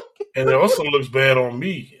 And it also looks bad on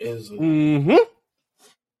me as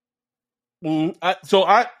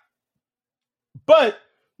but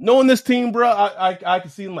knowing this team, bro, I can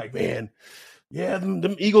see them like, man, yeah,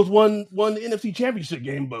 them Eagles won the NFC Championship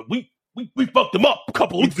game, but we fucked them up a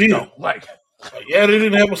couple of weeks ago. Like, yeah, they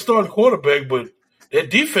didn't have a starting quarterback, but that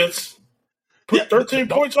defense put 13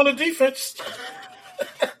 points on the defense.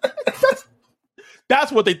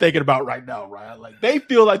 That's what they're thinking about right now, right? Like, they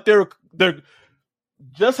feel like they're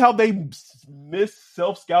just how they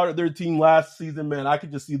self-scouted their team last season, man. I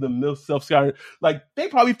could just see them self-scouted. Like, they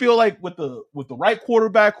probably feel like with the right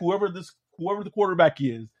quarterback, whoever the quarterback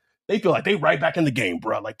is, they feel like they right back in the game,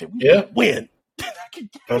 bro. Like, they win.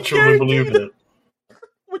 I truly believe that.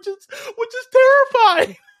 Which is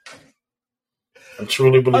terrifying. I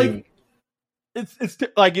truly believe it. It's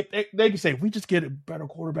like if they can say, if we just get a better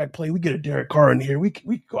quarterback play, we get a Derek Carr in here, we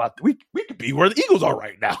go out, we could be where the Eagles are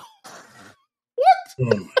right now. What?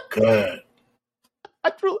 Oh my God!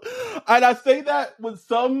 I say that with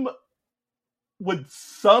some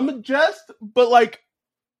jest, but like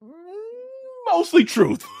mostly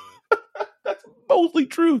truth. That's mostly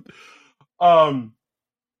truth. And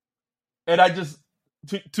I just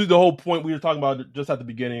to the whole point we were talking about just at the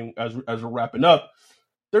beginning, as we're wrapping up,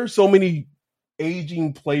 there's so many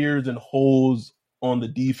aging players and holes on the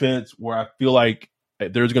defense where I feel like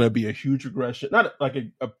there's going to be a huge regression, not like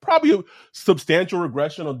probably a substantial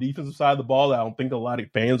regression on the defensive side of the ball that I don't think a lot of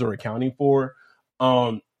fans are accounting for.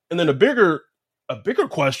 And then a bigger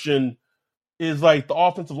question is like the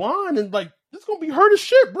offensive line, and like this is going to be hurt as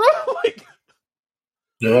shit, bro. Like,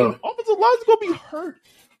 yeah, offensive line is going to be hurt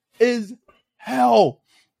as hell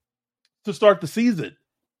to start the season,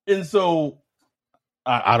 and so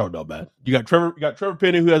I don't know, man. You got Trevor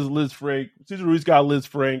Penny, who has Liz Frank. Cesar Ruiz got Liz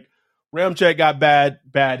Frank. Ramczyk got bad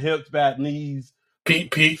hips, bad knees. Pete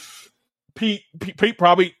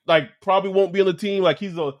probably won't be on the team. Like,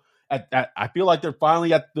 he's I feel like they're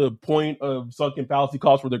finally at the point of sunken fallacy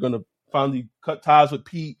costs where they're going to finally cut ties with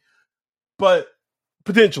Pete. But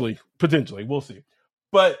potentially, we'll see.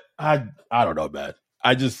 But I don't know, man.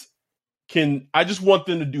 I just want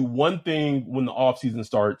them to do one thing when the offseason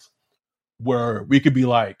starts where we could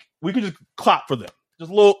just clap for them. Just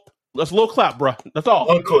a little clap, bro. That's all.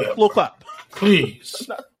 One clap. A little clap. Please.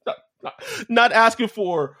 Not asking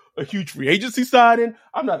for a huge free agency signing.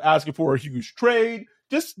 I'm not asking for a huge trade.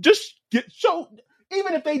 Just show,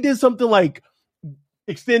 even if they did something like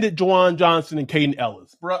extended Juwan Johnson and Caden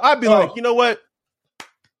Ellis, bro, I'd be like, you know what?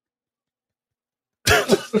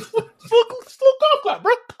 Still golf clap,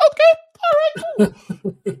 bro. Okay. All right,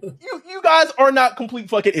 cool. You guys are not complete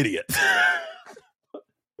fucking idiots.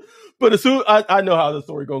 But as soon I know how the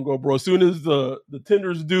story gonna go, bro. As soon as the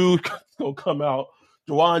tenders do gonna come out,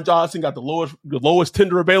 Juwan Johnson got the lowest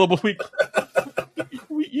tender available. You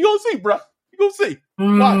gonna see, bro. You gonna see.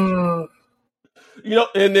 Watch.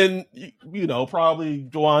 And then probably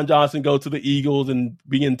Juwan Johnson go to the Eagles and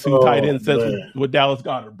be in two tight end sets with Dallas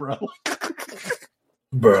Goedert, bro.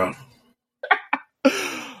 Bro.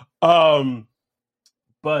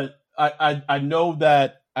 But I know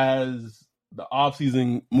that as the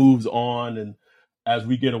offseason moves on and as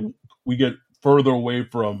we get further away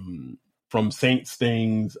from Saints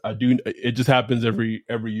things, it just happens every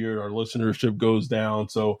year. Our listenership goes down.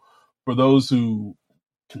 So for those who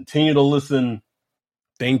continue to listen,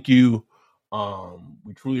 thank you.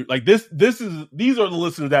 We truly like this. These are the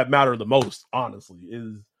listeners that matter the most, honestly.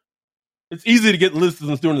 It's easy to get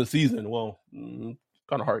listeners during the season. Well,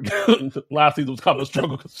 kind of hard. Last season was kind of a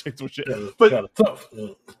struggle because Saints was shit. Yeah, but kind of tough.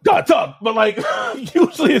 Got tough. But like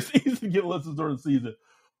usually it's easy to get listens during the season.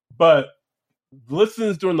 But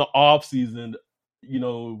listens during the off season,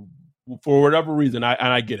 for whatever reason,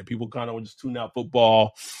 I get it. People kind of just tune out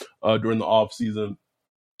football during the off season.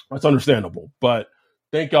 That's understandable. But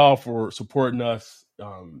thank y'all for supporting us.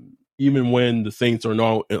 Even when the Saints are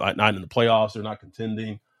not in the playoffs, they're not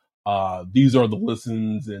contending. These are the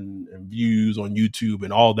listens and views on YouTube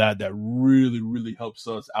and all that really, really helps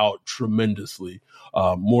us out tremendously,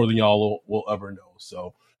 more than y'all will ever know.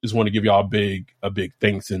 So just want to give y'all a big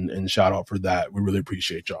thanks and shout out for that. We really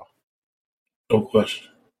appreciate y'all. No question.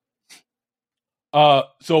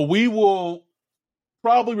 So we will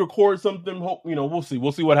probably record something. We'll see.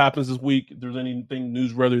 We'll see what happens this week. If there's anything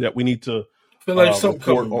newsworthy that we need to feel like something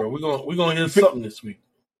coming, bro. We're gonna hear something this week.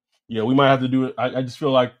 Yeah, we might have to do it. I just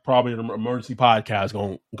feel like probably an emergency podcast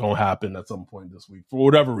gonna happen at some point this week for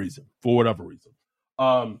whatever reason.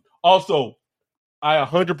 Also, I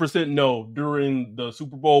 100% know during the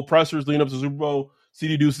Super Bowl pressers leading up to the Super Bowl,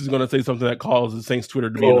 CD Deuce is going to say something that causes the Saints Twitter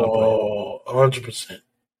to be an uproar. 100%.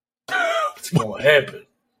 It's going to happen.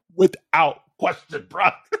 Without question,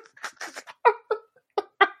 bro.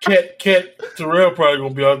 Cat Terrell probably going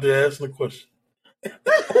to be out there asking the question.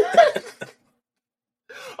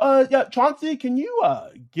 Yeah, Chauncey, can you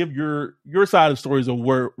give your side of stories of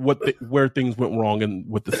where things went wrong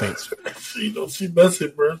with the Saints? She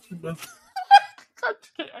messing, bro. She messing.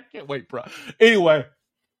 I can't wait, bro. Anyway,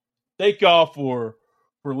 thank y'all for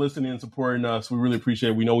listening and supporting us. We really appreciate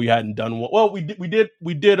it. We know we hadn't done one. Well, we did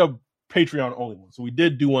a Patreon only one, so we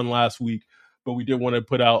did do one last week, but we did want to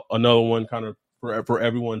put out another one kind of for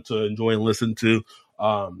everyone to enjoy and listen to.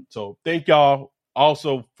 So thank y'all.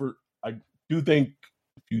 Also, I do think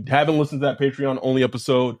if you haven't listened to that Patreon only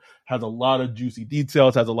episode, has a lot of juicy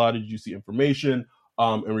details, has a lot of juicy information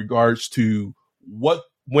in regards to what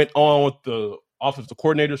went on with the offensive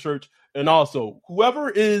coordinator search, and also whoever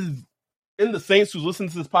is in the Saints who's listening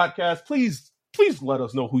to this podcast, please let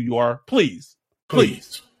us know who you are. Please.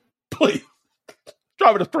 Driving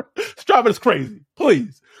us crazy.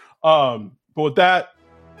 Please. But with that,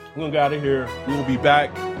 we're gonna get out of here. We will be back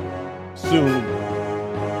soon.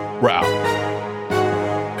 We're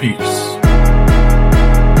out. Peace.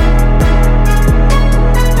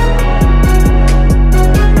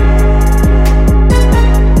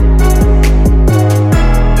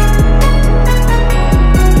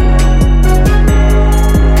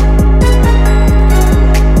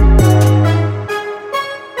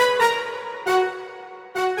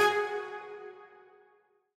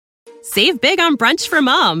 Save big on brunch for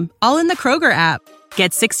mom, all in the Kroger app.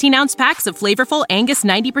 Get 16-ounce packs of flavorful Angus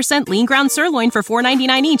 90% lean ground sirloin for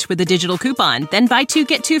 $4.99 each with a digital coupon. Then buy 2,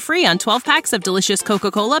 get 2 free on 12 packs of delicious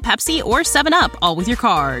Coca-Cola, Pepsi, or 7-Up, all with your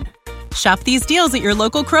card. Shop these deals at your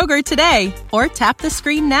local Kroger today, or tap the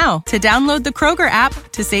screen now to download the Kroger app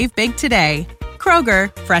to save big today.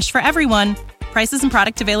 Kroger, fresh for everyone. Prices and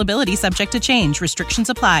product availability subject to change. Restrictions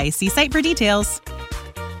apply. See site for details.